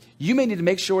 You may need to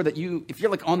make sure that if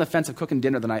you're on the fence of cooking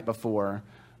dinner the night before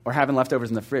or having leftovers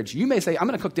in the fridge, you may say, I'm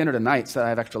going to cook dinner tonight so I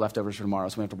have extra leftovers for tomorrow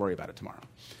so we don't have to worry about it tomorrow.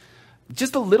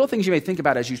 just the little things you may think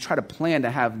about as you try to plan to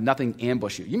have nothing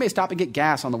ambush you. You may stop and get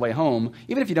gas on the way home,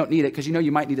 even if you don't need it, because you know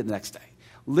you might need it the next day.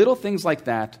 Little things like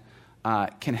that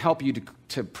can help you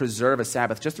to preserve a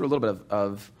Sabbath just through a little bit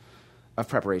of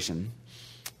preparation.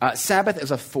 Sabbath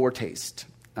is a foretaste.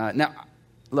 Now,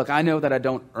 look, I know that I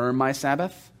don't earn my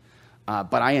Sabbath,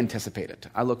 but I anticipate it.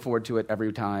 I look forward to it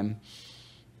every time.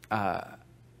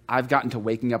 I've gotten to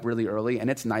waking up really early, and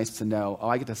it's nice to know,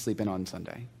 I get to sleep in on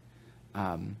Sunday.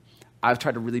 I've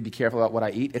tried to really be careful about what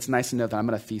I eat. It's nice to know that I'm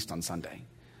going to feast on Sunday.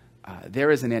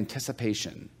 There is an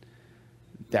anticipation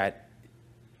that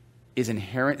is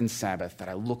inherent in Sabbath that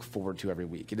I look forward to every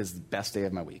week. It is the best day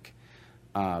of my week.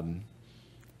 And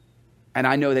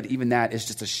I know that even that is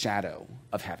just a shadow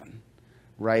of heaven,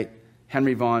 right?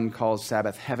 Henry Vaughan calls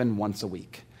Sabbath heaven once a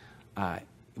week.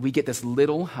 We get this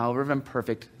little, however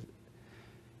imperfect,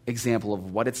 example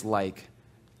of what it's like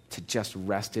to just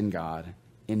rest in God,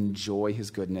 enjoy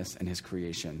his goodness and his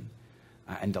creation,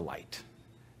 and delight.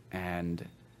 And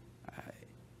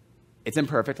it's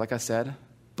imperfect, like I said,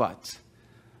 but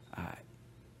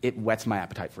it whets my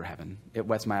appetite for heaven. It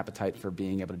whets my appetite for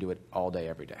being able to do it all day,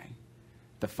 every day.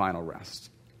 The final rest.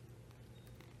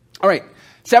 All right,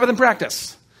 Sabbath in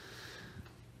practice.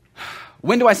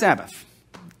 When do I Sabbath?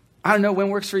 I don't know when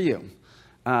works for you.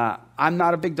 I'm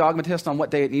not a big dogmatist on what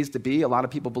day it needs to be. A lot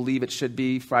of people believe it should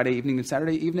be Friday evening and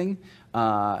Saturday evening.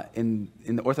 In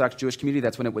the Orthodox Jewish community,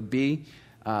 that's when it would be.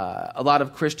 A lot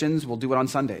of Christians will do it on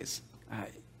Sundays.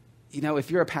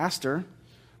 If you're a pastor,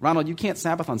 Ronald, you can't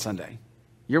Sabbath on Sunday.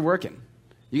 You're working.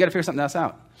 You got to figure something else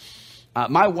out.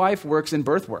 My wife works in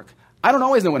birth work. I don't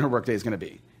always know when her work day is going to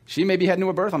be. She may be heading to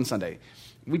a birth on Sunday.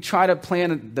 We try to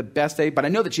plan the best day, but I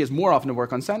know that she has more often to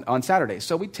work on Saturday.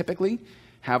 So we typically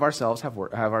have our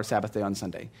Sabbath day on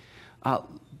Sunday.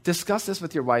 Discuss this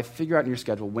with your wife. Figure out in your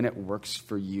schedule when it works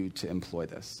for you to employ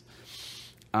this.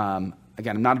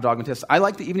 Again, I'm not a dogmatist. I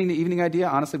like the evening-to-evening idea.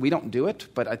 Honestly, we don't do it,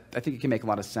 but I think it can make a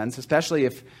lot of sense, especially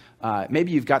if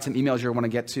maybe you've got some emails you want to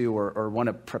get to or want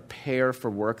to prepare for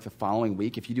work the following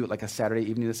week. If you do it like a Saturday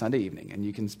evening to Sunday evening, and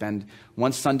you can spend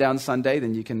one sundown Sunday,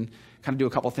 then you can kind of do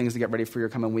a couple things to get ready for your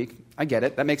coming week. I get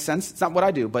it. That makes sense. It's not what I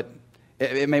do, but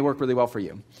it may work really well for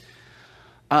you.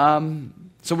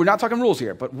 So we're not talking rules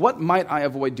here, but what might I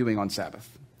avoid doing on Sabbath?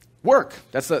 Work.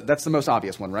 That's the most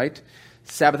obvious one, right?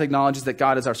 Sabbath acknowledges that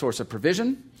God is our source of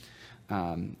provision.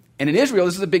 And in Israel,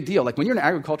 this is a big deal. Like when you're in an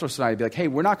agricultural society, be like, hey,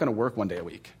 we're not going to work one day a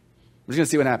week. We're just going to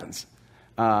see what happens.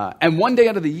 And 1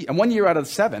 year out of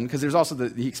 7, because there's also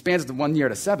he expands it to 1 year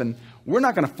out of 7, we're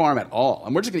not going to farm at all.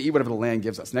 And we're just going to eat whatever the land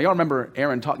gives us. Now, y'all remember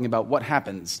Aaron talking about what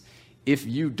happens if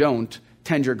you don't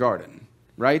tend your garden,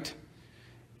 right?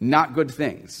 Not good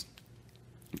things.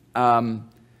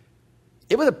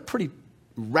 It was a pretty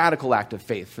radical act of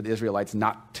faith for the Israelites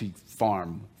not to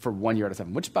farm for 1 year out of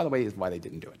 7, which, by the way, is why they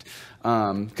didn't do it,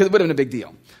 because it would have been a big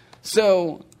deal.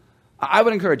 So I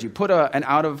would encourage you, put an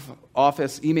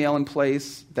out-of-office email in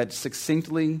place that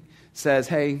succinctly says,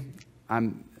 hey,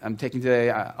 I'm taking today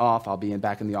off. I'll be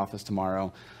back in the office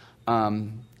tomorrow.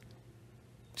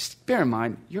 Just bear in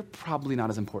mind, you're probably not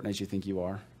as important as you think you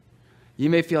are. You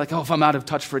may feel like, if I'm out of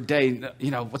touch for a day,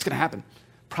 what's going to happen?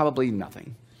 Probably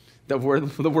nothing. The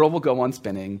world will go on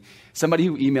spinning. Somebody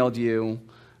who emailed you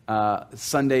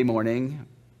Sunday morning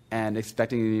and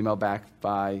expecting an email back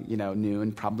by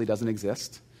noon probably doesn't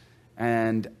exist.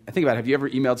 And think about it. Have you ever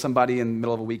emailed somebody in the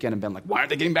middle of a weekend and been like, why aren't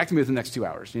they getting back to me within the next 2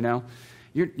 hours?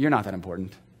 You're not that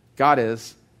important. God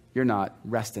is. You're not.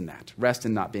 Rest in that. Rest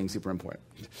in not being super important.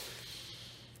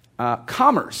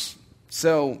 Commerce.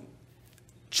 So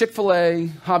Chick-fil-A,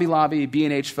 Hobby Lobby,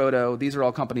 B&H Photo, these are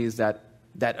all companies that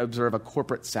observe a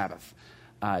corporate Sabbath.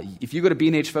 If you go to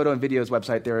B&H Photo and Video's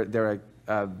website, they're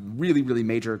a really, really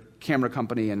major camera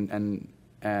company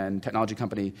and technology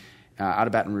company out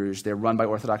of Baton Rouge. They're run by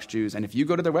Orthodox Jews. And if you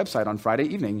go to their website on Friday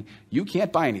evening, you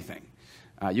can't buy anything.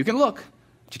 You can look,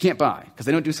 but you can't buy because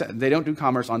they don't do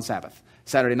commerce on Sabbath.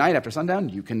 Saturday night after sundown,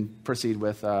 you can proceed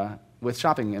with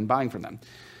shopping and buying from them.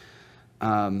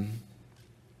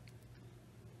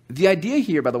 The idea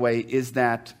here, by the way, is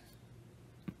that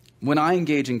when I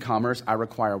engage in commerce, I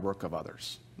require work of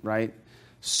others, right?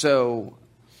 So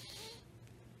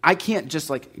I can't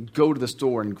just go to the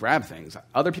store and grab things.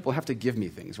 Other people have to give me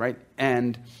things, right?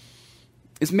 And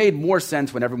it's made more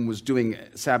sense when everyone was doing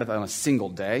Sabbath on a single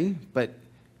day, but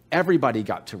everybody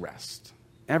got to rest.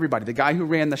 Everybody. The guy who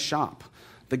ran the shop,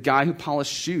 the guy who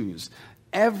polished shoes,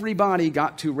 everybody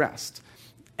got to rest.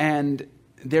 And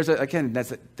there's,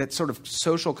 that sort of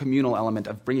social communal element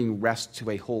of bringing rest to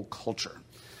a whole culture.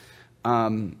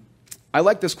 I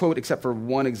like this quote except for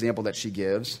one example that she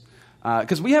gives.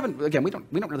 Because we don't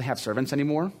really have servants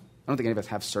anymore. I don't think any of us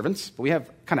have servants, but we have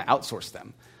kind of outsourced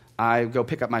them. I go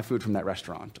pick up my food from that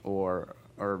restaurant, or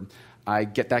I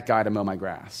get that guy to mow my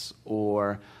grass,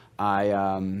 or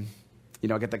I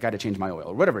get that guy to change my oil,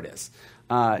 or whatever it is.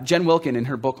 Jen Wilkin, in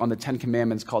her book on the 10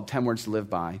 Commandments called 10 Words to Live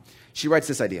By, she writes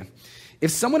this idea. If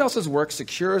someone else's work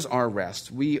secures our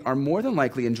rest, we are more than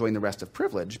likely enjoying the rest of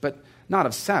privilege, but not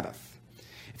of Sabbath.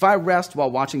 If I rest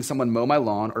while watching someone mow my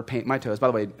lawn or paint my toes, by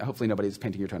the way, hopefully nobody's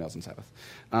painting your toenails on Sabbath,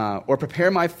 or prepare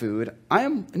my food, I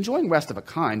am enjoying rest of a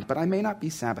kind, but I may not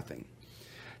be Sabbathing.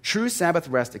 True Sabbath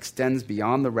rest extends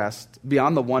beyond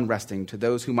the one resting to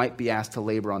those who might be asked to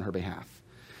labor on her behalf.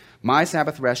 My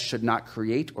Sabbath rest should not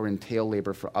create or entail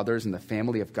labor for others in the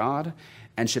family of God,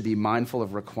 and should be mindful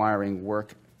of requiring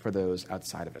work for those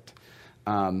outside of it.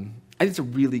 I think it's a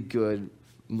really good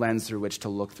lens through which to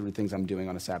look through things I'm doing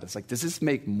on a Sabbath. It's like, does this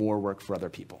make more work for other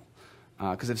people?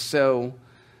 Because if so,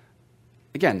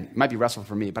 again, it might be restful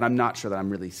for me, but I'm not sure that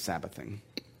I'm really Sabbathing.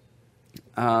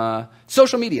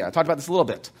 Social media. I talked about this a little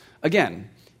bit. Again,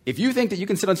 if you think that you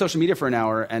can sit on social media for an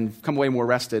hour and come away more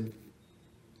rested,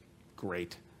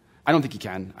 great. I don't think you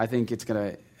can. I think it's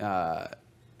gonna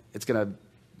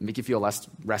make you feel less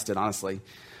rested, honestly.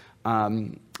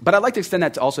 But I'd like to extend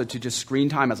that also to just screen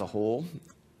time as a whole,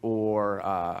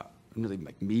 or really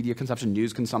like media consumption,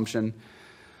 news consumption.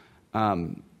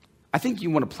 I think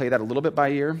you want to play that a little bit by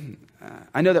ear.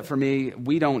 I know that for me,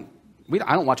 I don't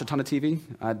watch a ton of TV.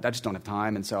 I just don't have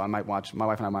time, and so my wife and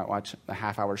I might watch a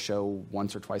half-hour show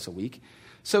once or twice a week.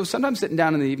 So sometimes sitting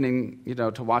down in the evening,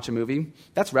 to watch a movie,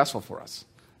 that's restful for us.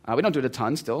 We don't do it a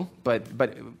ton still, but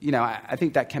I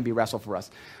think that can be restful for us.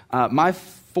 My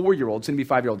 4-year-old, soon-to-be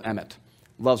 5-year-old Emmett,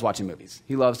 loves watching movies.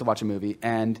 He loves to watch a movie,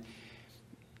 and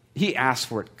he asks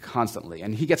for it constantly,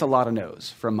 and he gets a lot of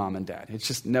no's from mom and dad. It's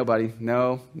just, no, buddy,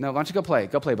 no, why don't you go play,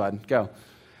 bud, go.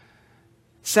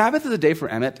 Sabbath is a day for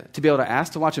Emmett to be able to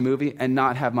ask to watch a movie and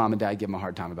not have mom and dad give him a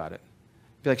hard time about it.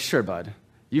 Be like, sure, bud,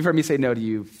 you've heard me say no to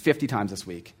you 50 times this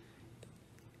week.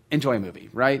 Enjoy a movie,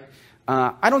 right?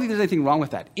 I don't think there's anything wrong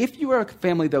with that. If you are a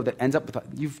family, though, that ends up with,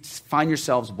 you find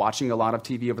yourselves watching a lot of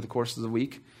TV over the course of the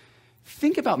week,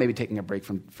 think about maybe taking a break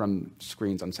from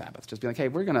screens on Sabbath. Just be like, hey,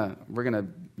 we're gonna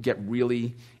get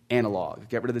really analog,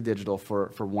 get rid of the digital for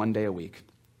one day a week.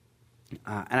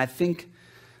 And I think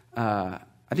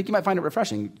you might find it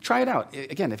refreshing. Try it out.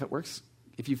 Again, if it works,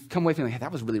 if you come away feeling, hey,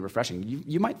 that was really refreshing,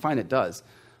 you might find it does.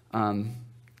 Along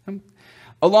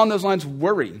those lines,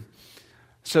 worry.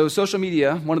 So social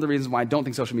media, one of the reasons why I don't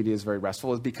think social media is very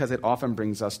restful is because it often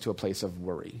brings us to a place of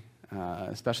worry,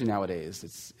 especially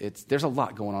nowadays. There's a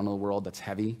lot going on in the world that's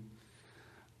heavy,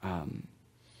 and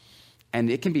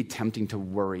it can be tempting to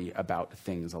worry about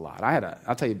things a lot.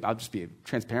 I'll just be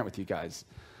transparent with you guys.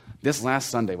 This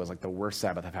last Sunday was like the worst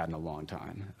Sabbath I've had in a long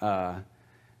time.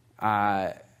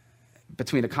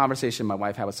 Between a conversation my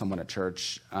wife had with someone at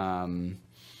church, and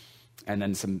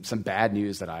then some bad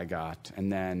news that I got,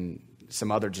 and then some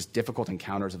other just difficult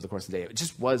encounters over the course of the day.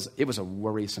 It was a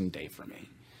worrisome day for me.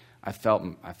 I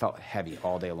felt heavy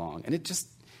all day long, and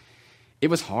it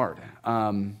was hard.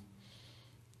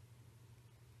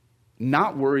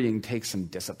 Not worrying takes some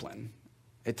discipline.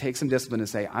 It takes some discipline to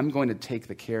say, I'm going to take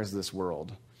the cares of this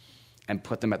world and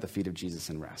put them at the feet of Jesus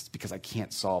and rest, because I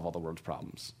can't solve all the world's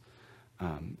problems.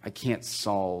 I can't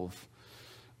solve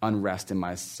unrest in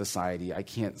my society. I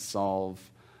can't solve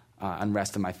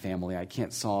unrest in my family. I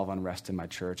can't solve unrest in my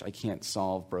church. I can't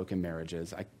solve broken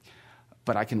marriages.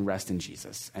 But I can rest in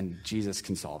Jesus, and Jesus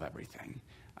can solve everything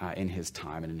in his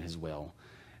time and in his will.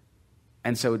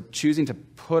 And so choosing to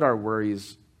put our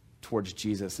worries towards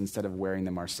Jesus instead of wearing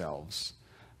them ourselves,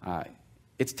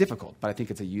 it's difficult, but I think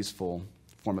it's a useful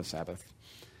form of Sabbath.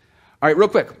 All right, real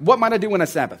quick. What might I do when I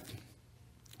Sabbath?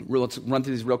 Let's run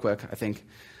through these real quick, I think.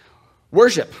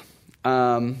 Worship.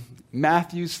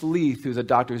 Matthew Sleeth, who's a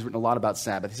doctor who's written a lot about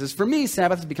Sabbath, he says, for me,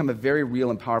 Sabbath has become a very real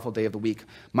and powerful day of the week.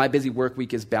 My busy work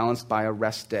week is balanced by a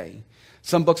rest day.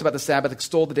 Some books about the Sabbath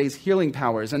extol the day's healing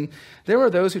powers, and there are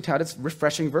those who tout its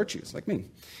refreshing virtues, like me.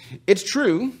 It's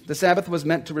true, the Sabbath was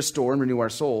meant to restore and renew our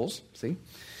souls, see?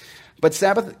 But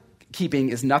Sabbath keeping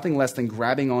is nothing less than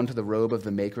grabbing onto the robe of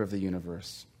the maker of the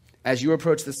universe. As you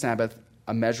approach the Sabbath,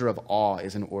 a measure of awe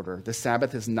is in order. The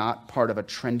Sabbath is not part of a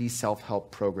trendy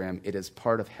self-help program. It is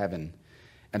part of heaven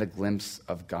and a glimpse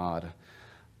of God.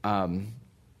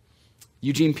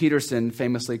 Eugene Peterson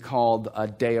famously called a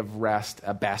day of rest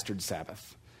a bastard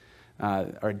Sabbath,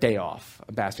 or a day off,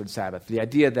 a bastard Sabbath. The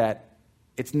idea that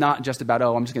it's not just about,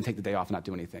 I'm just going to take the day off and not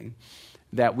do anything.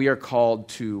 That we are called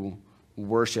to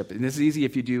worship. And this is easy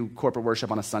if you do corporate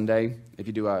worship on a Sunday. If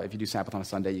you do Sabbath on a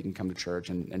Sunday, you can come to church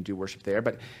and do worship there.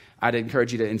 But I'd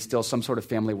encourage you to instill some sort of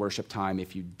family worship time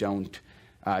if you don't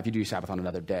if you do your Sabbath on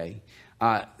another day.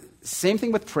 Same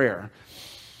thing with prayer.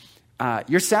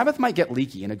 Your Sabbath might get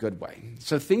leaky in a good way.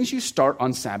 So things you start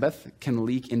on Sabbath can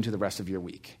leak into the rest of your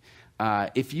week.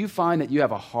 If you find that you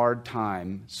have a hard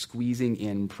time squeezing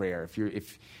in prayer,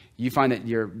 if you find that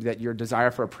your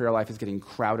desire for a prayer life is getting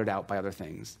crowded out by other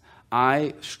things,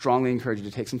 I strongly encourage you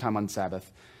to take some time on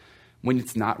Sabbath when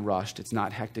it's not rushed, it's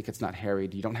not hectic, it's not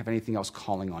harried, you don't have anything else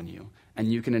calling on you,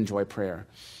 and you can enjoy prayer.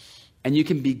 And you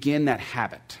can begin that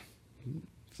habit.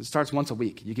 It starts once a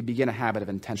week. You can begin a habit of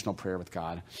intentional prayer with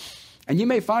God. And you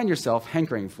may find yourself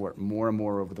hankering for it more and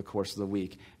more over the course of the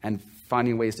week and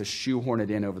finding ways to shoehorn it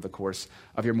in over the course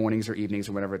of your mornings or evenings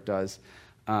or whatever it does.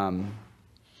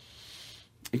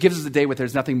 It gives us a day where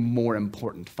there's nothing more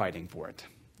important fighting for it.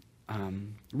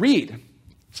 Read.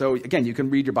 So again, you can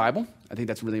read your Bible. I think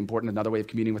that's really important. Another way of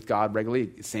communing with God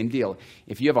regularly, same deal.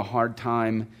 If you have a hard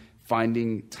time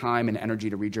finding time and energy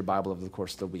to read your Bible over the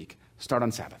course of the week, start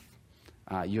on Sabbath.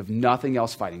 You have nothing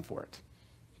else fighting for it.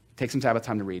 Take some Sabbath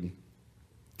time to read.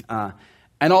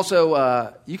 And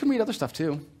also, you can read other stuff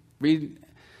too. Read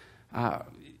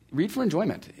for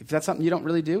enjoyment. If that's something you don't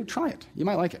really do, try it. You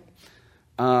might like it.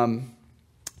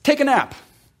 Take a nap.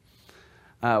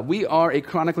 We are a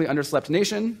chronically underslept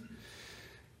nation.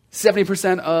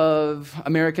 70% of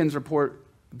Americans report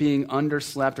being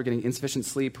underslept or getting insufficient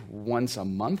sleep once a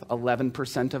month.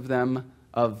 11% of them,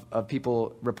 of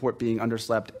people report being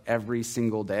underslept every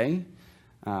single day.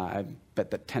 I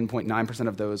bet that 10.9%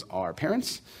 of those are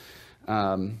parents.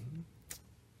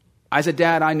 As a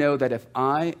dad, I know that if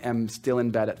I am still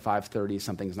in bed at 5:30,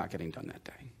 something's not getting done that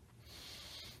day.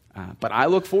 But I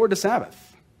look forward to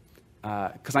Sabbath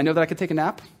because I know that I could take a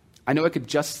nap. I know I could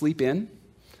just sleep in.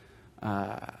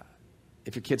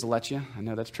 If your kids will let you, I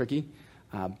know that's tricky.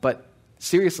 But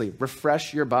seriously,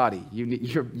 refresh your body.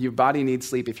 Your body needs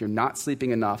sleep. If you're not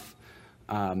sleeping enough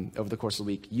over the course of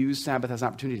the week, use Sabbath as an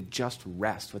opportunity to just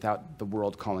rest without the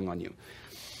world calling on you.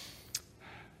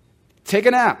 Take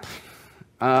a nap.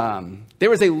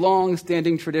 There is a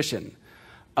long-standing tradition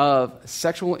of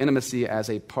sexual intimacy as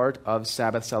a part of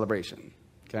Sabbath celebration.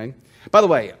 Okay. By the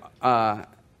way,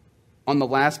 on the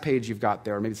last page you've got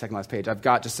there, or maybe the second last page, I've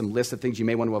got just some lists of things you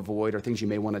may want to avoid or things you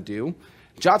may want to do.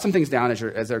 Jot some things down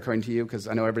as they're occurring to you, because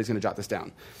I know everybody's going to jot this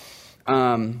down.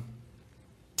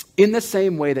 In the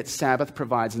same way that Sabbath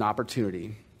provides an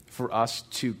opportunity for us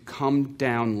to come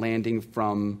down landing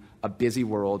from a busy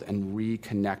world and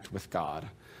reconnect with God,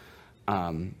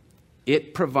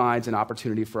 it provides an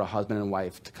opportunity for a husband and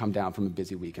wife to come down from a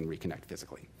busy week and reconnect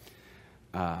physically.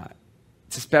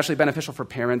 It's especially beneficial for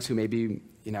parents who maybe,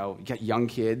 get young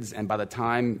kids, and by the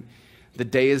time the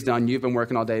day is done, you've been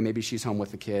working all day, maybe she's home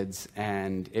with the kids,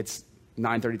 and it's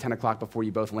 9:30, 10 o'clock before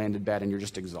you both land in bed, and you're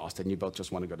just exhausted, and you both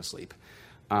just want to go to sleep.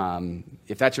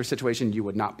 If that's your situation, you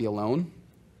would not be alone.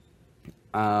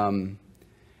 And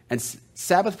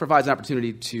Sabbath provides an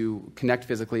opportunity to connect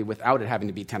physically without it having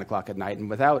to be 10 o'clock at night and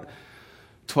without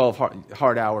 12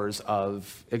 hard hours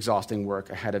of exhausting work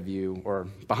ahead of you or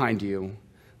behind you,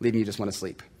 leaving you just want to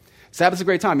sleep. Sabbath's a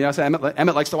great time. So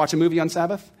Emmett likes to watch a movie on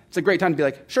Sabbath. It's a great time to be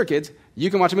like, sure, kids, you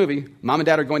can watch a movie. Mom and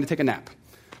Dad are going to take a nap,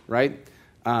 right?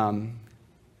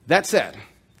 That said,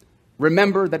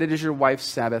 remember that it is your wife's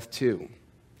Sabbath too,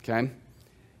 okay?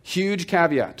 Huge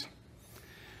caveat.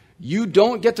 You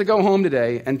don't get to go home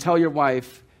today and tell your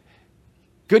wife,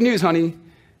 good news, honey,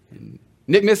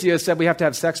 Nick Misia said we have to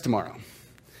have sex tomorrow.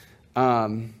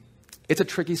 It's a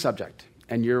tricky subject,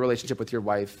 and your relationship with your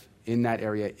wife in that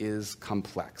area is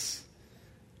complex.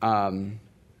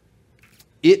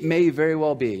 It may very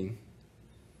well be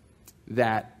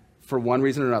that for one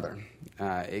reason or another,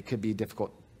 it could be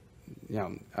difficult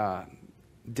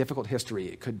history.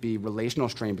 It could be relational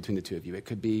strain between the two of you. It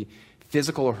could be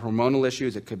physical or hormonal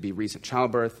issues. It could be recent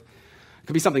childbirth. It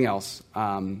could be something else.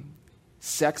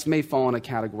 Sex may fall in a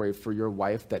category for your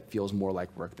wife that feels more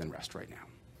like work than rest right now.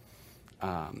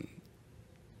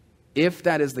 If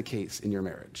that is the case in your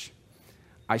marriage,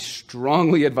 I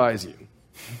strongly advise you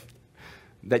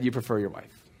that you prefer your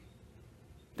wife,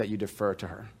 that you defer to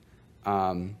her.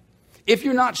 If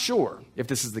you're not sure if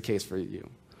this is the case for you,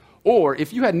 or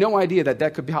if you had no idea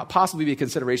that could possibly be a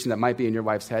consideration that might be in your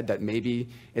wife's head, that maybe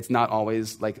it's not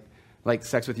always like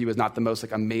sex with you is not the most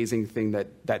amazing thing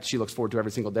that she looks forward to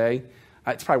every single day,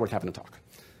 it's probably worth having a talk.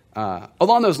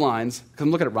 Along those lines, because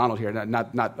I'm looking at Ronald here,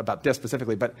 not about this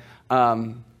specifically, but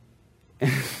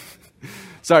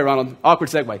sorry, Ronald, awkward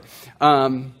segue.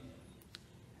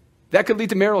 That could lead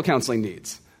to marital counseling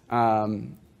needs. Yeah,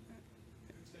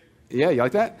 you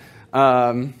like that?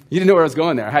 You didn't know where I was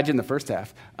going there. I had you in the first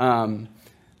half.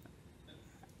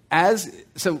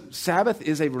 So Sabbath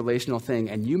is a relational thing,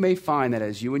 and you may find that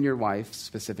as you and your wife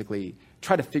specifically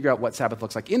try to figure out what Sabbath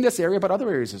looks like in this area, but other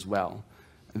areas as well,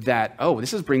 that,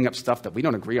 this is bringing up stuff that we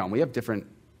don't agree on. We have different,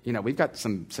 we've got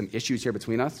some issues here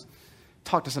between us.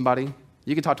 Talk to somebody.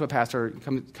 You can talk to a pastor,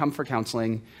 come for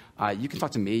counseling. You can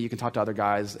talk to me. You can talk to other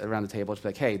guys around the table. Just be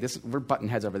like, hey, we're butting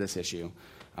heads over this issue.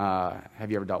 Have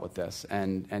you ever dealt with this?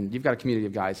 And you've got a community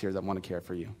of guys here that want to care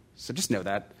for you. So just know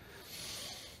that.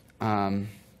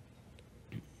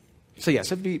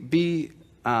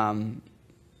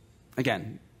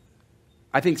 Again,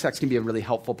 I think sex can be a really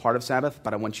helpful part of Sabbath,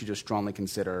 but I want you to strongly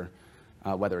consider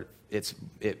whether it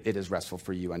is restful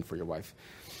for you and for your wife.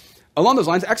 Along those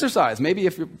lines, exercise. Maybe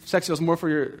if your sex feels more for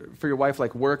your wife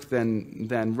like work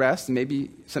than rest,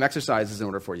 maybe some exercise is in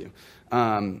order for you.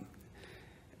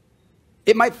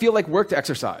 It might feel like work to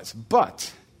exercise,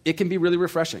 but it can be really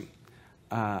refreshing.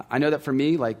 I know that for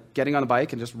me, like getting on a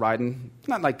bike and just riding,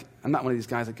 I'm not one of these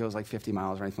guys that goes like 50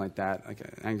 miles or anything like that. Like,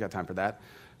 I ain't got time for that.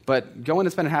 But going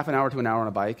to spend half an hour to an hour on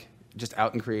a bike, just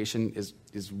out in creation, is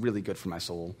really good for my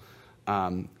soul.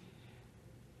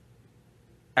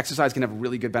 Exercise can have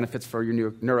really good benefits for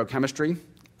your neurochemistry.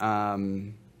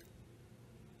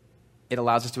 It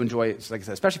allows us to enjoy, like I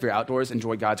said, especially if you're outdoors,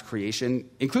 enjoy God's creation,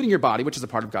 including your body, which is a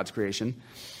part of God's creation.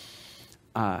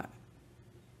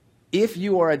 If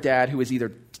you are a dad who is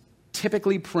either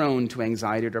typically prone to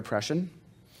anxiety or depression,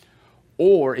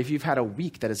 or if you've had a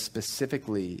week that is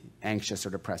specifically anxious or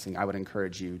depressing, I would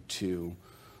encourage you to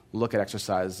look at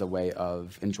exercise as a way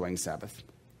of enjoying Sabbath.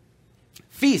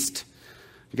 Feast.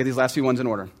 We get these last few ones in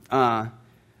order.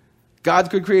 God's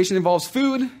good creation involves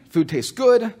food. Food tastes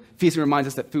good. Feasting reminds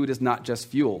us that food is not just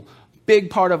fuel. Big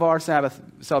part of our Sabbath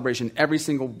celebration every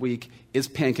single week is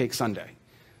Pancake Sunday.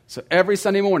 So every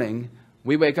Sunday morning,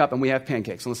 we wake up and we have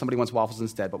pancakes, unless somebody wants waffles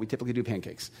instead, but we typically do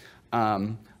pancakes.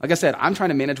 Like I said, I'm trying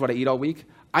to manage what I eat all week.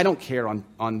 I don't care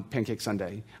on Pancake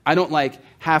Sunday. I don't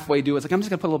halfway do it. It's like, I'm just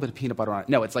going to put a little bit of peanut butter on it.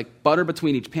 No, it's like butter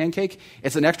between each pancake.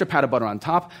 It's an extra pat of butter on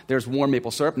top. There's warm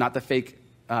maple syrup, not the fake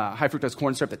high fructose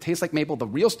corn syrup that tastes like maple, the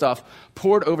real stuff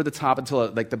poured over the top until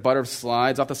the butter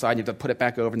slides off the side. You have to put it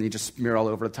back over, and then you just smear all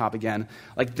over the top again.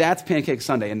 That's Pancake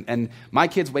Sunday. And my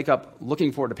kids wake up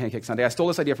looking forward to Pancake Sunday. I stole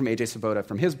this idea from A.J. Svoboda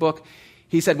from his book.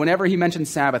 He said whenever he mentions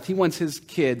Sabbath, he wants his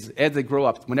kids, as they grow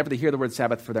up, whenever they hear the word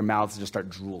Sabbath, for their mouths to just start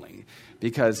drooling,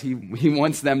 because he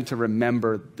wants them to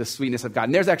remember the sweetness of God.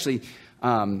 And there's actually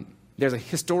there's a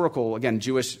historical, again,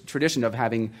 Jewish tradition of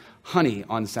having honey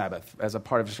on Sabbath as a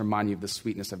part of just reminding you of the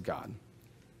sweetness of God.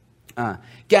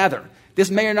 Gather.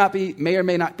 This may or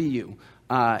may not be you.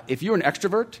 If you're an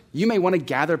extrovert, you may want to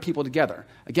gather people together.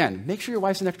 Again, make sure your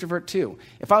wife's an extrovert too.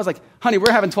 If I was like, honey,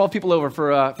 we're having 12 people over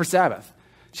for Sabbath,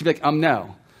 she'd be like,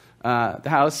 no. The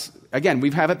house, again, we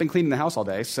haven't been cleaning the house all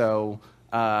day, so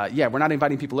we're not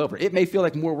inviting people over. It may feel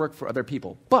like more work for other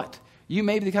people, but you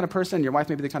may be the kind of person, your wife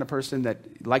may be the kind of person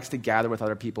that likes to gather with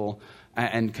other people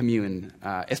and commune.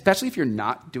 Especially if you're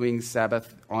not doing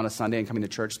Sabbath on a Sunday and coming to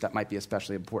church, that might be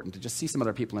especially important to just see some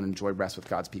other people and enjoy rest with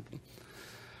God's people.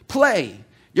 Play.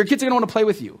 Your kids are going to want to play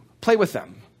with you. Play with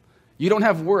them. You don't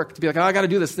have work to be like, I got to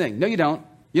do this thing. No, you don't.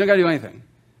 You don't got to do anything.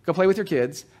 Go play with your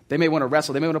kids. They may want to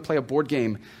wrestle. They may want to play a board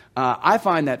game. I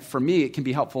find that for me, it can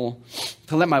be helpful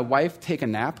to let my wife take a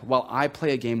nap while I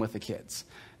play a game with the kids.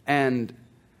 And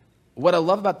what I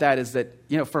love about that is that,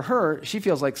 for her, she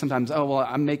feels like sometimes,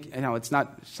 sometimes she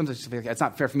feels like it's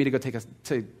not fair for me to go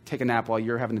take a nap while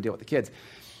you're having to deal with the kids.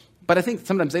 But I think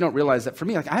sometimes they don't realize that for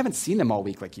me, I haven't seen them all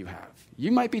week like you have.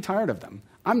 You might be tired of them.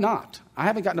 I'm not. I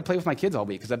haven't gotten to play with my kids all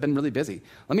week because I've been really busy.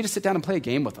 Let me just sit down and play a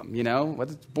game with them,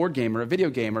 whether it's a board game or a video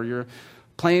game, or you're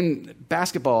playing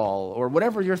basketball or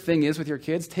whatever your thing is with your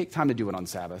kids. Take time to do it on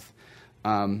Sabbath.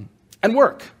 And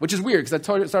work, which is weird because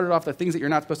I started off the things that you're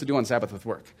not supposed to do on Sabbath with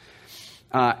work.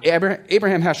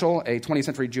 Abraham Heschel, a 20th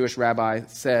century Jewish rabbi,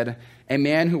 said, "A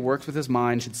man who works with his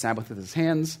mind should Sabbath with his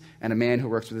hands, and a man who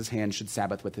works with his hands should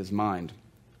Sabbath with his mind."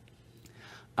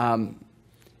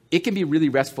 It can be really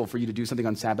restful for you to do something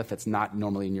on Sabbath that's not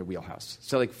normally in your wheelhouse.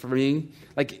 So, for me,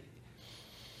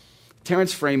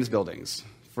 Terrence frames buildings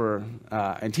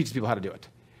and teaches people how to do it.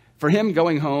 For him,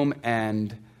 going home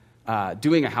and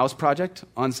doing a house project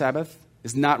on Sabbath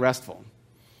is not restful.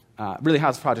 Really,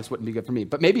 house projects wouldn't be good for me.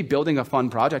 But maybe building a fun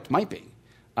project might be.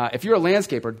 If you're a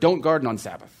landscaper, don't garden on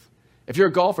Sabbath. If you're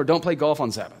a golfer, don't play golf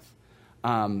on Sabbath.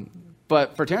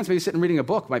 But for Terrence, maybe sitting and reading a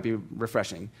book might be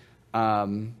refreshing.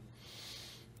 I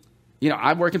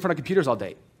work in front of computers all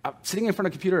day. Sitting in front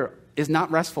of a computer is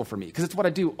not restful for me because it's what I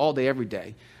do all day, every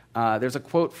day. There's a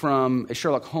quote from a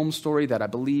Sherlock Holmes story that I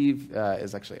believe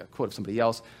is actually a quote of somebody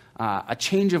else. A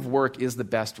change of work is the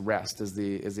best rest, is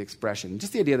the expression.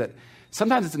 Just the idea that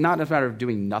sometimes it's not a matter of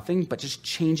doing nothing, but just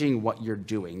changing what you're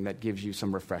doing that gives you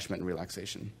some refreshment and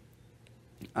relaxation.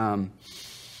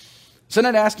 So then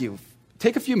I'd ask you,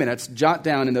 take a few minutes, jot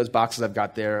down in those boxes I've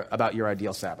got there about your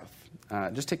ideal Sabbath.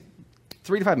 Just take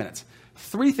 3 to 5 minutes.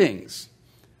 3 things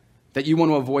that you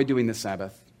want to avoid doing this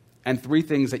Sabbath, and 3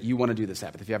 things that you want to do this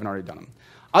Sabbath if you haven't already done them.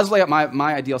 I'll just lay out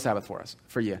my ideal Sabbath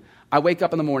for you. I wake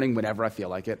up in the morning whenever I feel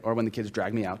like it, or when the kids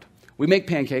drag me out. We make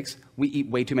pancakes. We eat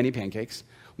way too many pancakes.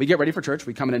 We get ready for church.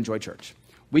 We come and enjoy church.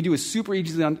 We do a super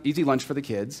easy lunch for the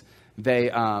kids.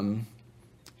 They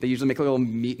usually make a little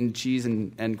meat and cheese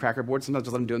and cracker board. Sometimes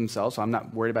just let them do it themselves, so I'm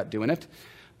not worried about doing it.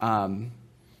 Then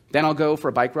I'll go for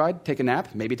a bike ride, take a nap,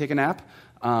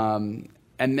 and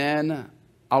then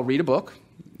I'll read a book.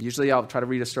 Usually I'll try to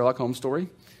read a Sherlock Holmes story,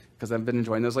 because I've been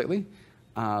enjoying those lately.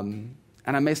 And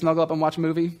I may snuggle up and watch a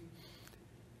movie.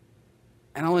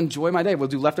 And I'll enjoy my day. We'll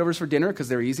do leftovers for dinner because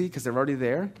they're easy, because they're already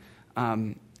there.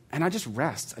 And I just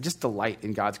rest. I just delight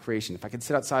in God's creation. If I can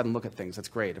sit outside and look at things, that's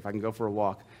great. If I can go for a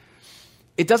walk.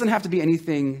 It doesn't have to be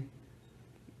anything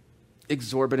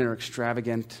exorbitant or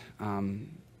extravagant.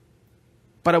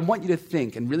 But I want you to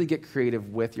think and really get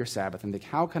creative with your Sabbath and think,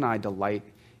 how can I delight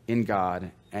in God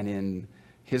and in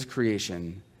His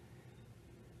creation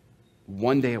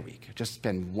one day a week? Just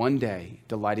spend one day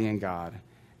delighting in God,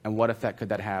 and what effect could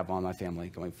that have on my family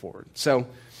going forward? So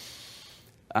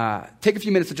take a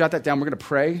few minutes to jot that down. We're going to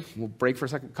pray. We'll break for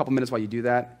a couple minutes while you do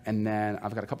that, and then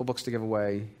I've got a couple books to give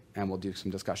away, and we'll do some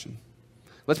discussion.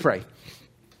 Let's pray.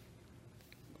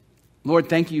 Lord,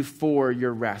 thank you for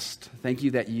your rest. Thank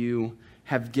you that you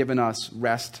have given us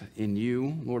rest in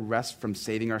you. Lord, rest from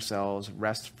saving ourselves,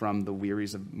 rest from the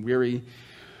worries of the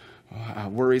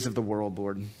world,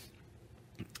 Lord.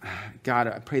 God,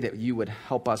 I pray that you would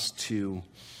help us to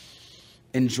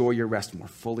enjoy your rest more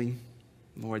fully.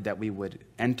 Lord, that we would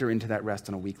enter into that rest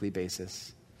on a weekly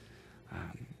basis.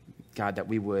 God, that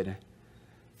we would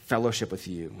fellowship with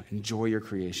you, enjoy your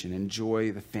creation,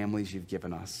 enjoy the families you've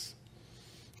given us.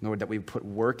 Lord, that we put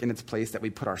work in its place, that we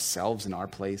put ourselves in our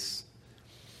place.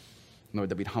 Lord,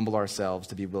 that we'd humble ourselves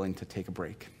to be willing to take a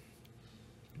break.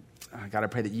 God, I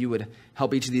pray that you would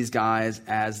help each of these guys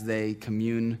as they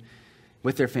commune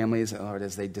with their families, Lord,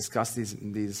 as they discuss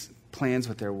these plans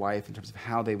with their wife in terms of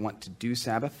how they want to do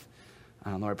Sabbath.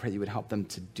 Lord, I pray that you would help them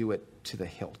to do it to the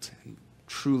hilt and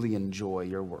truly enjoy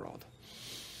your world.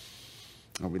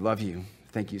 Lord, we love you.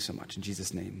 Thank you so much. In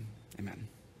Jesus' name, amen.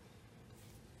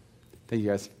 Thank you,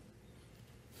 guys.